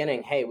 in the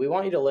beginning, hey, we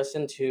want you to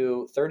listen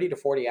to 30 to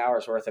 40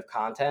 hours worth of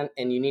content,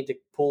 and you need to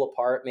pull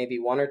apart maybe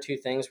one or two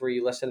things where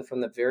you listen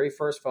from the very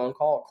first phone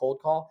call, a cold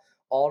call,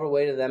 all the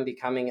way to them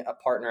becoming a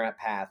partner at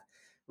Path.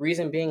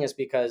 Reason being is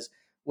because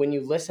when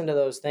you listen to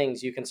those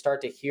things, you can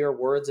start to hear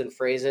words and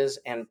phrases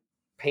and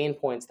pain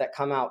points that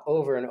come out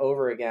over and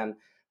over again,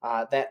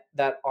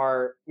 that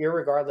are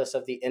irregardless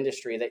of the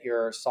industry that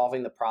you're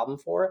solving the problem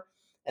for.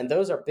 And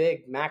those are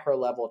big macro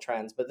level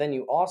trends. But then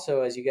you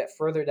also, as you get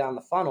further down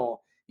the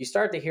funnel, you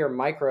start to hear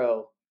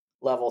micro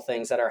level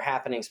things that are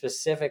happening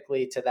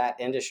specifically to that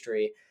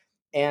industry.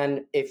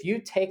 And if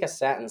you take a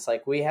sentence,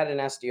 like we had an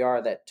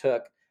SDR that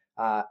took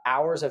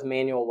hours of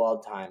manual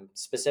weld time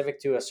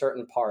specific to a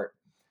certain part,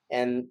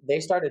 and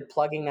they started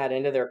plugging that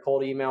into their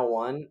cold email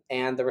one,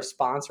 and the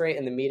response rate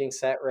and the meeting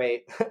set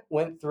rate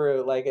went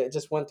through, like, it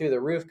just went through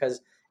the roof because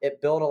it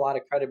built a lot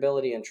of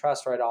credibility and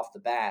trust right off the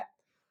bat.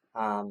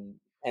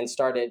 And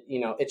started,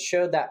 it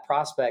showed that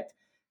prospect,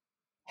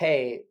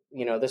 hey,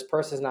 this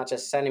person's not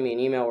just sending me an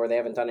email where they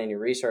haven't done any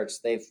research.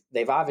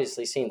 They've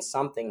obviously seen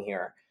something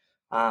here.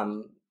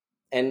 And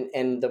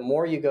the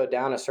more you go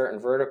down a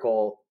certain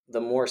vertical, the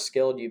more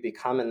skilled you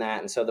become in that.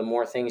 And so the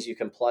more things you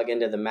can plug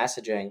into the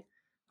messaging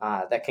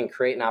that can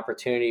create an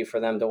opportunity for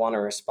them to want to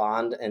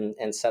respond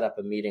and set up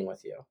a meeting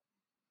with you.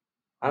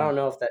 I don't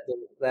know if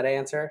that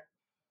answer.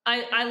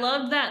 I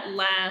love that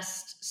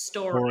last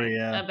story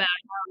about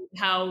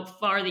how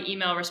far the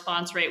email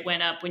response rate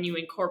went up when you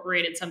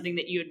incorporated something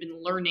that you had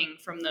been learning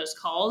from those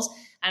calls.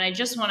 And I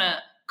just want to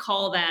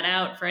call that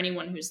out for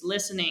anyone who's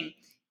listening.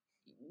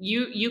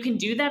 You can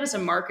do that as a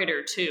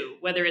marketer too,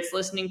 whether it's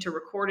listening to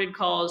recorded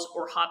calls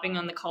or hopping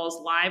on the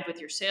calls live with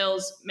your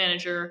sales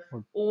manager,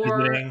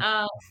 or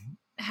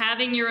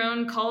having your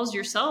own calls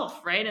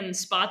yourself, right? And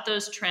spot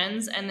those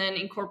trends and then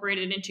incorporate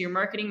it into your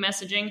marketing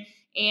messaging,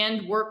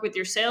 and work with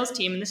your sales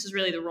team. And this is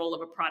really the role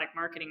of a product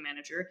marketing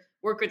manager.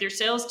 Work with your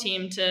sales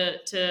team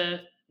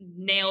to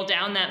nail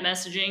down that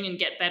messaging and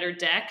get better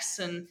decks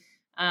and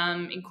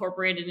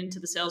incorporate it into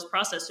the sales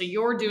process. So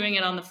you're doing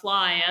it on the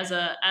fly as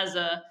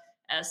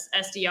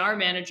SDR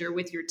manager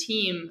with your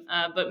team,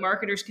 but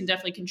marketers can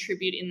definitely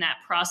contribute in that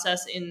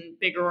process in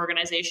bigger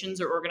organizations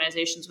or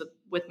organizations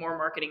with more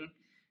marketing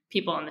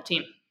people on the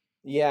team.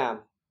 Yeah,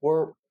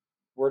 we're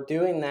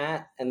doing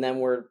that, and then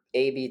we're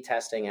A/B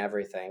testing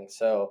everything.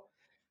 So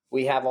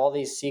we have all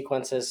these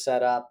sequences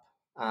set up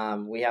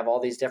We have all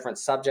these different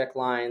subject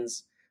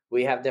lines.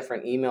 We have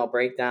different email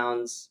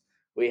breakdowns.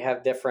 We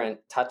have different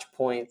touch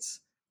points.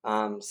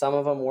 Some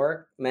of them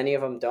work, many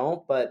of them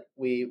don't, but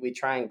we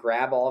try and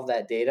grab all of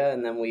that data,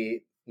 and then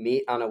we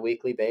meet on a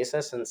weekly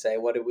basis and say,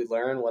 what did we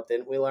learn? What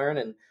didn't we learn?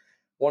 And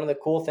one of the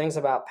cool things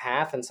about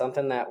Path, and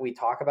something that we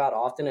talk about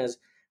often, is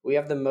we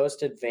have the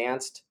most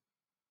advanced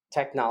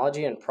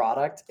technology and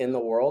product in the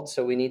world,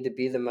 so we need to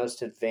be the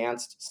most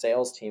advanced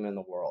sales team in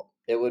the world.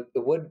 It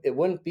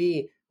wouldn't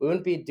be we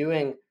wouldn't be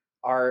doing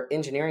our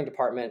engineering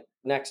department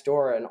next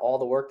door and all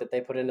the work that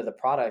they put into the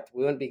product.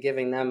 We wouldn't be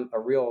giving them a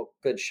real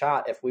good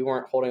shot if we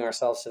weren't holding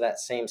ourselves to that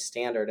same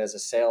standard as a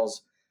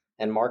sales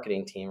and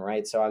marketing team,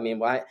 right? So I mean,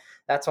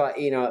 that's why,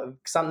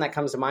 something that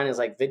comes to mind is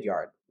like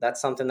Vidyard. That's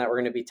something that we're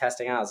going to be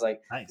testing out. It's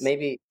like Nice.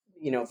 maybe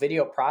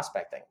video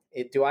prospecting.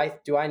 Do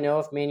I know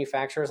if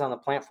manufacturers on the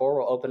plant floor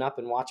will open up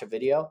and watch a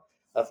video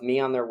of me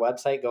on their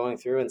website going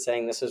through and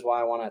saying, this is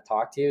why I want to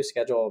talk to you,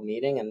 schedule a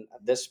meeting, and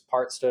this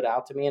part stood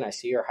out to me, and I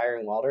see you're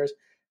hiring welders?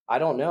 I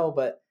don't know,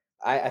 but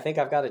I think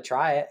I've got to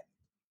try it.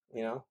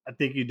 I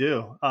think you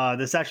do.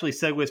 This actually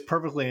segues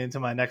perfectly into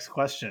my next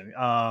question,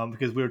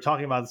 because we were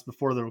talking about this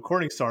before the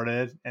recording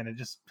started, and it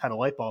just had a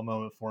light bulb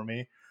moment for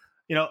me.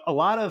 A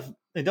lot of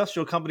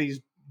industrial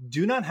companies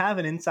do not have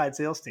an inside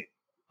sales team.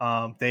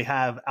 They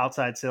have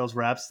outside sales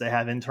reps. They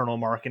have internal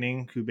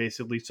marketing who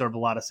basically serve a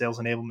lot of sales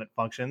enablement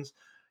functions.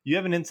 You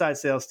have an inside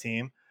sales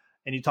team,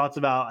 and you talked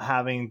about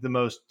having the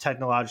most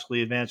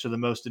technologically advanced or the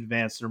most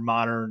advanced or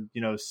modern,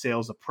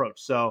 sales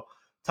approach. So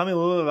tell me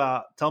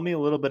a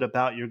little bit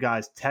about your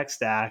guys' tech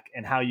stack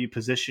and how you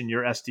position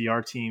your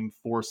SDR team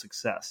for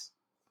success.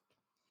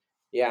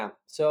 Yeah.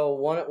 So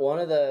one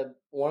of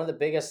the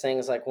biggest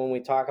things, like when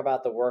we talk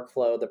about the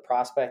workflow, the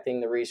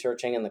prospecting, the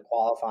researching, and the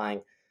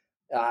qualifying,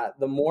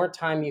 the more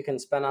time you can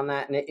spend on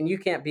that, and you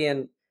can't be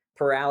in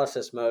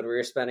paralysis mode where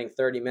you're spending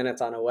 30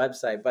 minutes on a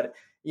website, but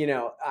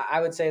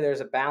I would say there's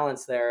a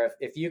balance there.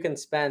 If you can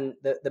spend,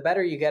 the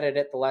better you get at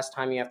it, the less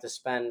time you have to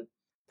spend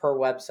per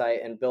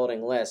website and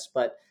building lists.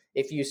 But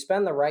if you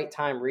spend the right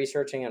time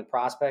researching and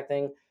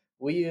prospecting,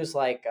 we use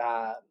we'll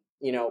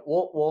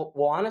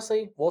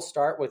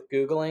start with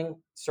Googling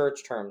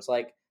search terms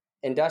like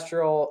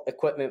industrial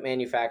equipment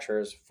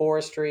manufacturers,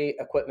 forestry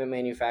equipment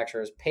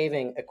manufacturers,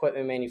 paving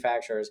equipment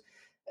manufacturers.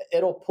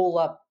 It'll pull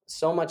up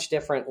so much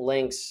different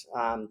links.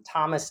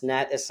 Thomas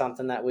Net is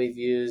something that we've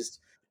used.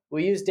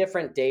 We use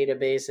different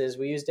databases.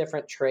 We use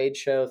different trade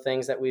show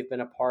things that we've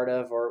been a part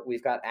of or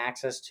we've got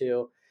access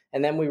to.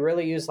 And then we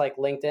really use like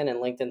LinkedIn and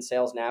LinkedIn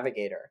Sales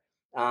Navigator.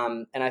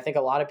 And I think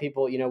a lot of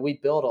people, we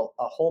build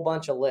a whole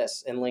bunch of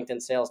lists in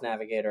LinkedIn Sales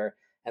Navigator.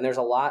 And there's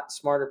a lot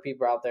smarter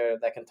people out there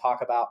that can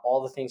talk about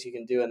all the things you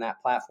can do in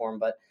that platform.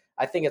 But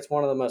I think it's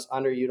one of the most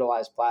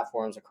underutilized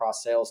platforms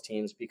across sales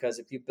teams, because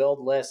if you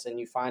build lists and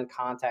you find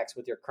contacts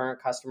with your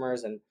current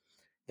customers, and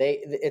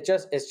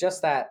it's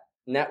just that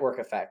network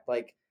effect.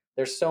 Like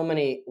there's so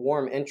many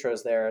warm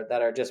intros there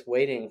that are just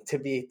waiting to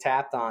be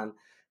tapped on.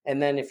 And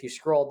then if you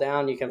scroll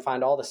down, you can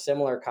find all the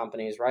similar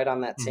companies right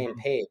on that same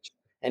page.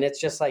 And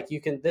it's just like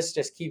this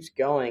just keeps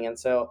going. And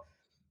so,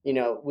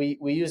 we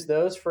use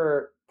those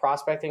for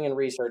prospecting and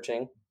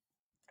researching.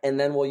 And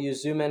then we'll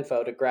use Zoom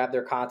Info to grab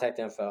their contact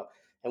info.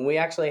 And we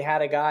actually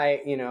had a guy,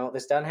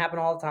 this doesn't happen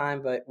all the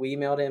time, but we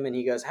emailed him and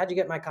he goes, how'd you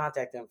get my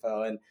contact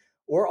info? And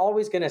we're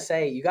always going to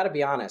say, you got to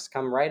be honest,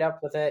 come right up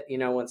with it.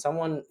 When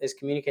someone is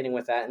communicating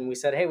with that, and we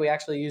said, hey, we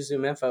actually use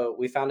Zoom Info.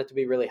 We found it to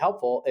be really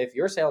helpful. If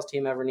your sales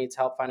team ever needs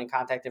help finding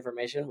contact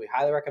information, we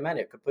highly recommend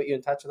it. Could put you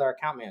in touch with our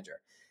account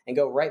manager and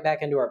go right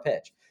back into our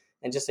pitch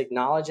and just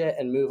acknowledge it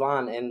and move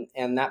on.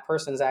 And that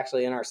person's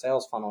actually in our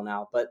sales funnel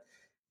now. But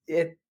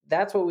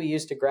that's what we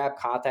use to grab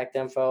contact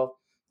info.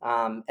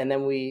 And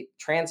then we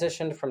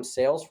transitioned from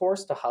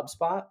Salesforce to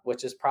HubSpot,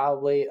 which is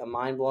probably a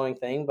mind-blowing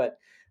thing. But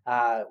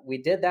we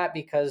did that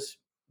because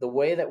the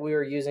way that we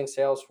were using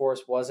Salesforce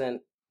was an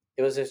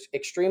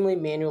extremely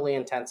manually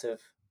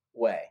intensive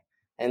way.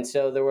 And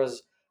so there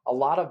was a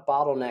lot of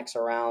bottlenecks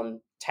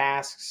around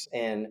tasks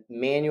and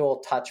manual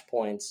touch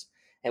points.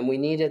 And we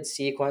needed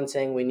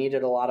sequencing. We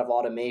needed a lot of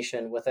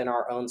automation within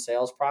our own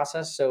sales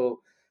process.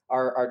 So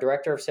our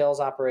director of sales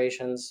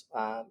operations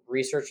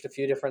researched a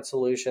few different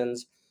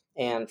solutions.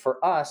 And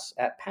for us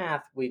at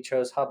Path, we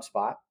chose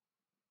HubSpot.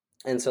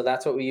 And so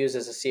that's what we use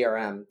as a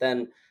CRM.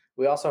 Then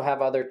we also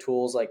have other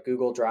tools like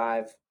Google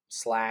Drive,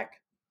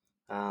 Slack.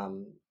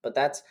 But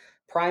that's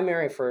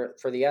primary for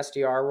the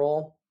SDR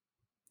role.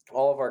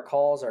 All of our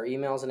calls, our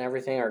emails, and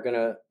everything are going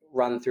to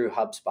run through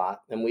HubSpot.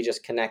 And we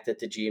just connect it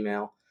to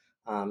Gmail.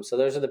 So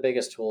those are the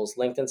biggest tools: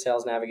 LinkedIn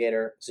Sales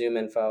Navigator, Zoom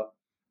Info,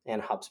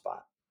 and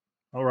HubSpot.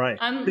 All right.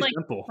 I'm Pretty like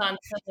simple.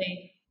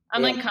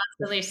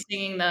 constantly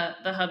singing the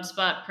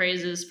HubSpot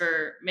praises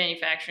for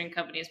manufacturing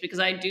companies, because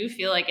I do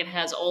feel like it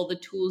has all the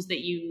tools that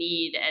you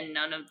need and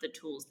none of the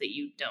tools that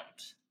you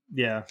don't.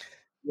 Yeah.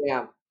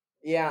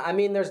 Yeah. I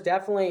mean, there's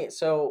definitely,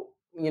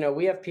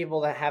 we have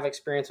people that have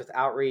experience with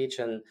outreach,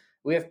 and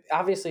we have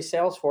obviously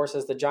Salesforce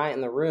is the giant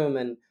in the room.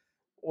 And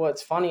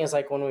what's funny is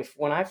like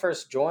when I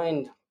first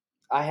joined,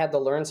 I had to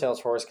learn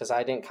Salesforce because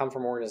I didn't come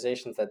from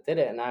organizations that did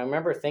it. And I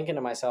remember thinking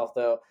to myself,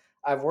 though,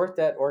 I've worked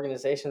at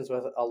organizations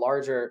with a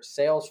larger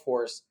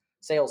Salesforce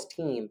sales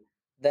team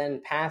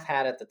than Path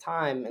had at the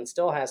time and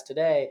still has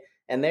today.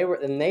 And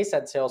they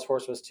said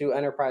Salesforce was too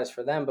enterprise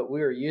for them, but we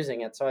were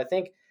using it. So I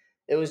think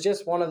it was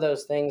just one of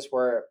those things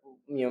where,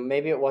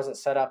 maybe it wasn't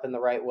set up in the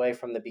right way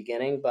from the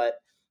beginning, but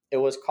it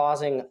was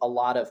causing a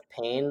lot of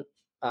pain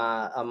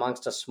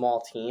amongst a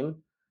small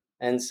team.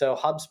 And so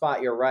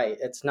HubSpot, you're right.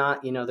 It's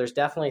not, there's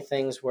definitely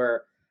things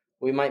where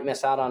we might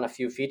miss out on a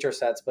few feature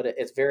sets, but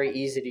it's very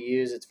easy to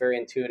use. It's very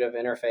intuitive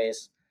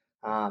interface.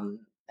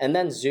 And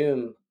then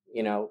Zoom,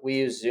 we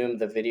use Zoom,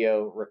 the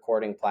video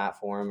recording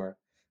platform or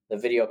the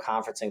video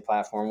conferencing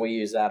platform. We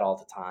use that all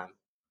the time.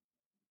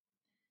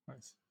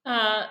 Nice.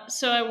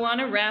 So I want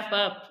to wrap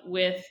up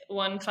with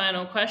one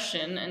final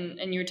question,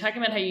 and you were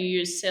talking about how you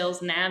use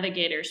Sales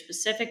Navigator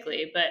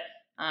specifically, but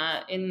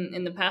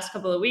in the past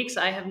couple of weeks,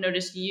 I have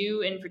noticed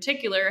you in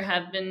particular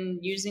have been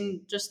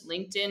using just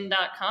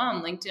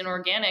LinkedIn.com, LinkedIn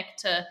Organic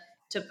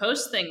to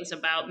post things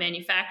about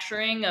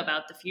manufacturing,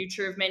 about the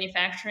future of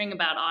manufacturing,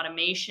 about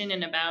automation,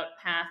 and about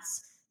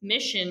Path's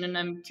mission. And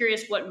I'm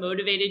curious what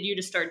motivated you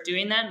to start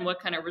doing that and what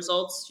kind of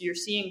results you're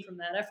seeing from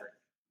that effort.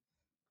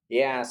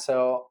 Yeah,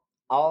 so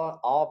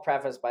I'll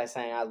preface by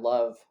saying I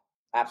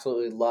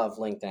absolutely love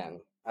LinkedIn.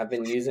 I've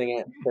been using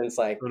it since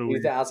like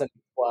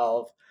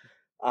 2012.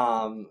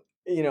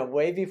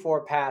 Way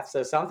before Path.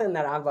 So something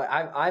that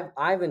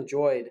I've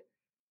enjoyed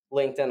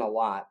LinkedIn a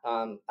lot.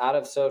 Out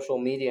of social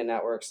media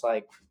networks,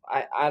 like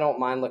I don't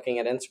mind looking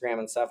at Instagram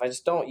and stuff. I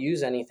just don't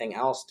use anything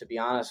else, to be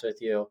honest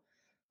with you.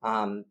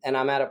 And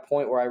I'm at a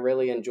point where I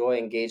really enjoy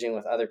engaging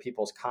with other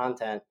people's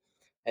content.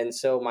 And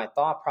so my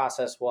thought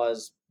process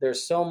was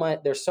there's so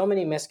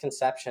many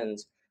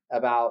misconceptions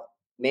about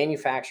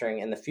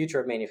manufacturing and the future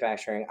of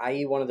manufacturing,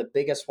 i.e. one of the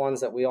biggest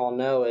ones that we all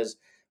know is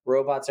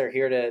robots are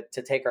here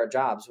to take our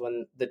jobs,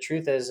 when the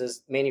truth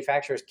is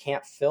manufacturers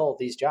can't fill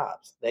these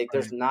jobs.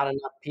 There's not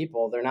enough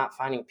people. They're not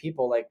finding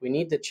people. Like, we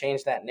need to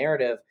change that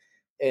narrative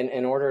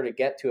in order to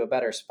get to a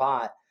better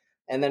spot.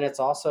 And then it's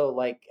also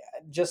like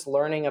just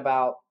learning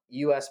about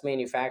US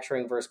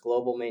manufacturing versus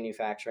global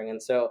manufacturing.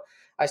 And so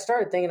I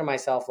started thinking to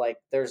myself, like,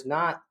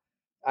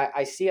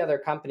 I see other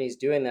companies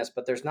doing this,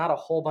 but there's not a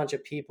whole bunch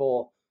of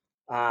people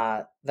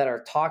that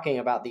are talking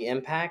about the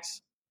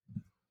impacts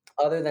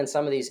other than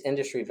some of these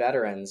industry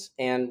veterans.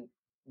 And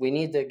we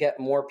need to get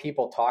more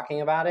people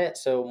talking about it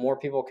so more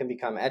people can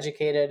become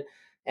educated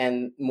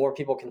and more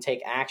people can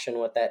take action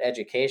with that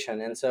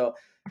education. And so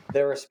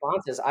the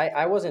response is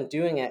I wasn't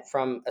doing it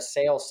from a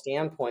sales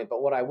standpoint,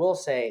 but what I will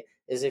say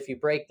is if you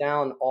break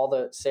down all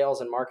the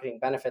sales and marketing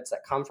benefits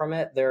that come from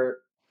it, they're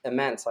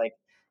immense. Like,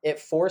 it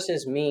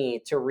forces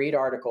me to read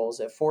articles.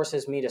 It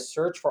forces me to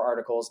search for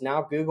articles.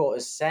 Now Google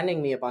is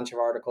sending me a bunch of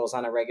articles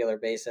on a regular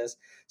basis.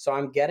 So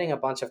I'm getting a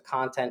bunch of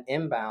content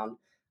inbound.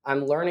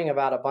 I'm learning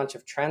about a bunch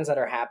of trends that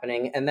are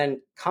happening. And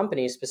then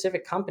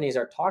specific companies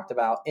are talked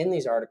about in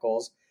these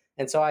articles.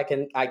 And so I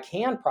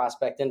can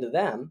prospect into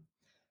them.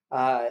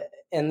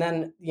 And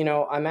then,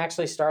 I'm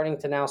actually starting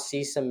to now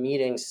see some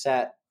meetings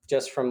set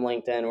just from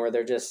LinkedIn where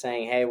they're just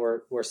saying, hey,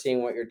 we're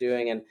seeing what you're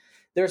doing. And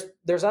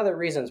there's other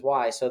reasons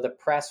why. So the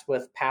press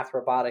with Path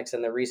Robotics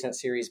and the recent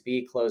Series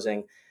B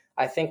closing,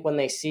 I think when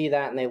they see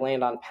that and they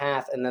land on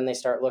Path and then they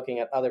start looking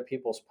at other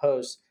people's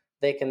posts,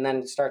 they can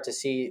then start to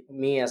see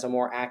me as a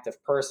more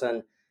active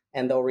person,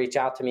 and they'll reach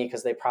out to me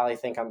because they probably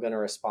think I'm going to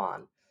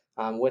respond,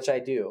 which I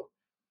do.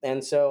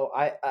 And so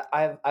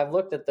I've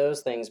looked at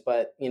those things,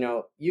 but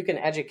you can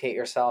educate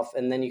yourself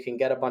and then you can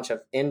get a bunch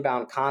of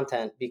inbound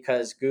content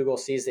because Google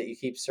sees that you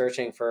keep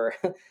searching for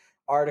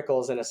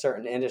articles in a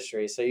certain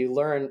industry. So you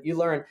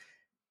learn.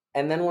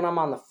 And then when I'm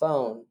on the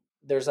phone,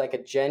 there's like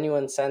a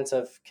genuine sense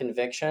of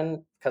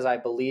conviction because I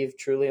believe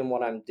truly in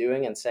what I'm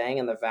doing and saying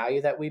and the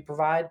value that we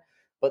provide.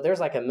 But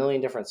there's like a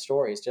million different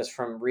stories just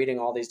from reading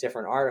all these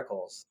different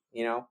articles.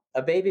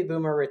 A baby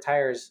boomer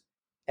retires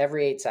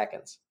every 8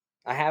 seconds.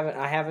 I haven't,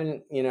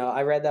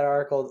 I read that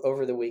article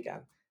over the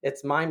weekend.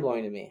 It's mind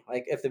blowing to me.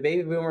 Like, if the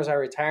baby boomers are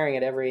retiring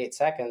at every 8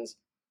 seconds,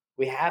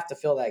 we have to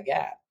fill that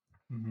gap.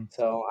 Mm-hmm.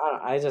 So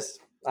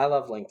I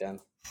love LinkedIn.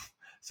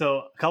 So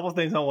a couple of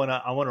things I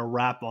want to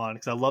wrap on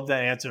because I love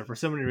that answer for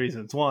so many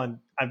reasons. One,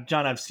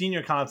 John, I've seen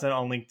your content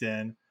on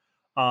LinkedIn,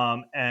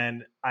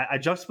 and I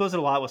juxtapose it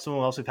a lot with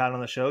someone else we've had on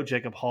the show,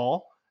 Jacob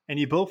Hall, and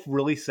you both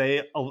really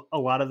say a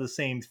lot of the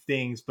same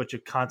things, but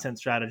your content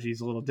strategy is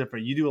a little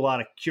different. You do a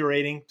lot of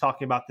curating,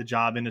 talking about the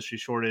job industry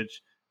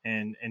shortage,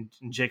 and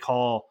Jake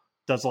Hall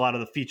does a lot of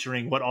the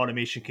featuring, what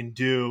automation can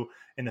do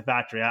in the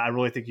factory. I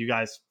really think your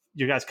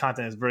guys'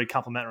 content is very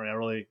complimentary. I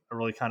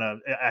really kind of,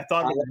 I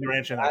thought you were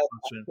answering that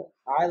question.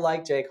 I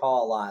like Jake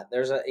Hall a lot.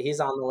 He's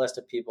on the list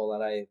of people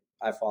that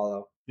I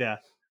follow. Yeah.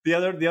 The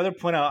other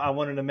point I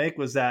wanted to make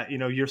was that,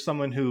 you're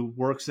someone who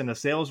works in a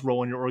sales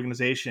role in your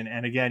organization.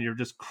 And again, you're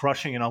just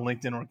crushing it on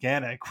LinkedIn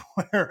Organic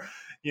where,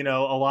 a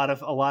lot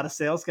of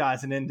sales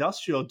guys in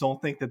industrial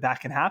don't think that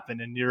can happen.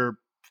 And you're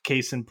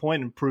case in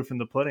point and proof in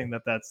the pudding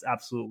that that's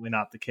absolutely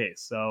not the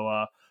case. So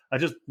I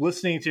just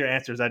listening to your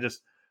answers,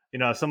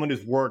 as someone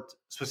who's worked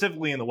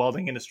specifically in the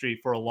welding industry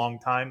for a long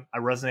time, I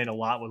resonate a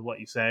lot with what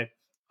you say.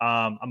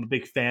 I'm a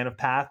big fan of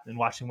Path and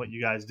watching what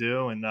you guys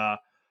do, and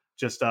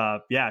just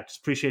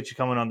appreciate you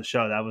coming on the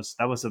show.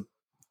 That was a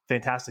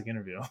fantastic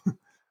interview.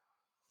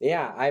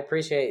 Yeah, I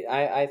appreciate.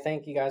 I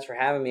thank you guys for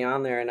having me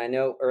on there. And I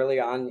know early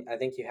on, I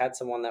think you had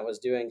someone that was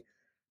doing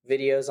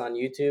videos on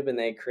YouTube, and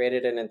they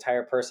created an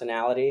entire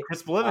personality.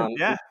 Chris Bliven,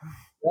 yeah,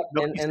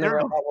 In the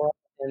robot world,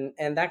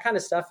 and that kind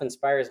of stuff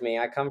inspires me.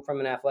 I come from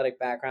an athletic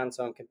background,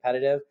 so I'm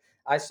competitive.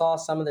 I saw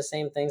some of the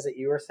same things that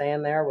you were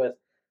saying there. With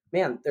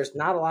man, there's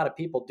not a lot of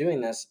people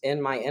doing this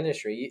in my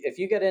industry. If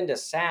you get into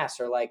SaaS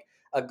or like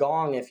a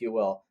Gong, if you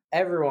will,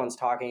 everyone's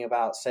talking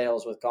about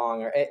sales with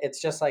Gong, or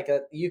it's just like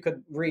you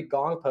could read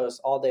Gong posts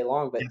all day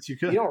long, but yes, you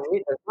don't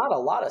read. There's not a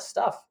lot of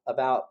stuff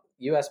about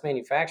U.S.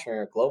 manufacturing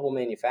or global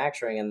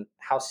manufacturing and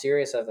how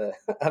serious of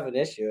an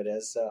issue it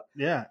is. So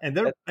yeah, and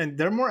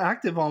they're more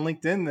active on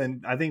LinkedIn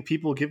than I think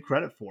people give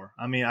credit for.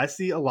 I mean, I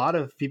see a lot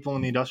of people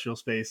in the industrial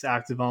space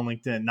active on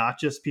LinkedIn, not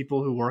just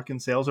people who work in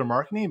sales or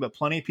marketing, but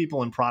plenty of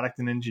people in product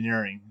and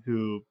engineering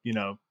who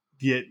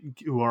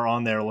who are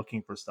on there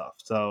looking for stuff.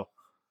 So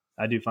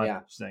I do find it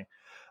interesting.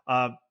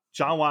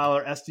 John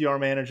Weiler,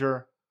 SDR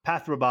manager,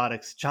 Path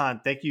Robotics.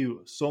 John, thank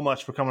you so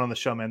much for coming on the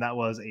show, man. That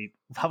was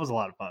a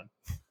lot of fun.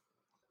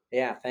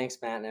 Yeah, thanks,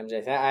 Matt and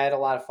MJ. I had a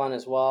lot of fun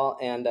as well,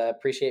 and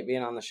appreciate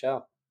being on the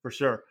show. For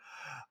sure.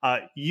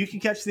 You can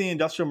catch the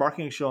Industrial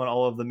Marketing Show on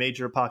all of the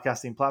major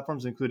podcasting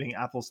platforms, including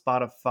Apple,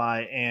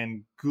 Spotify,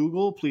 and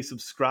Google. Please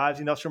subscribe to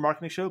the Industrial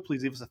Marketing Show.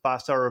 Please leave us a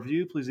 5-star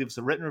review. Please leave us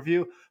a written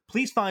review.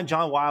 Please find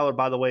John Weiler,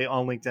 by the way,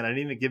 on LinkedIn. I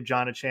didn't even give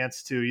John a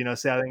chance to,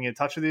 say I didn't get in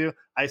touch with you.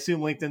 I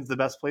assume LinkedIn's the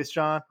best place,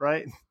 John,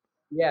 right?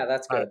 Yeah,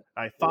 that's good.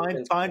 All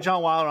right. Find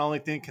John Weiler on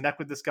LinkedIn. Connect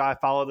with this guy.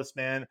 Follow this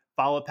man.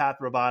 Follow Path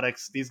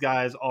Robotics. These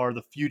guys are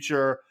the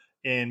future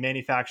in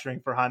manufacturing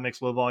for high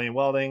mix, low volume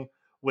welding,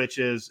 which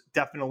is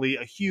definitely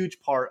a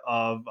huge part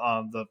of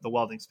the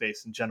welding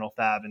space and general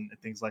fab and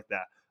things like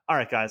that. All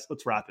right, guys,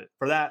 let's wrap it.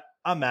 For that,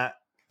 I'm Matt.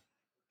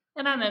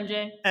 And I'm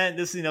MJ. And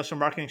this is the Industrial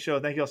Marketing Show.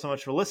 Thank you all so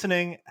much for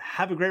listening.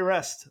 Have a great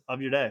rest of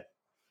your day.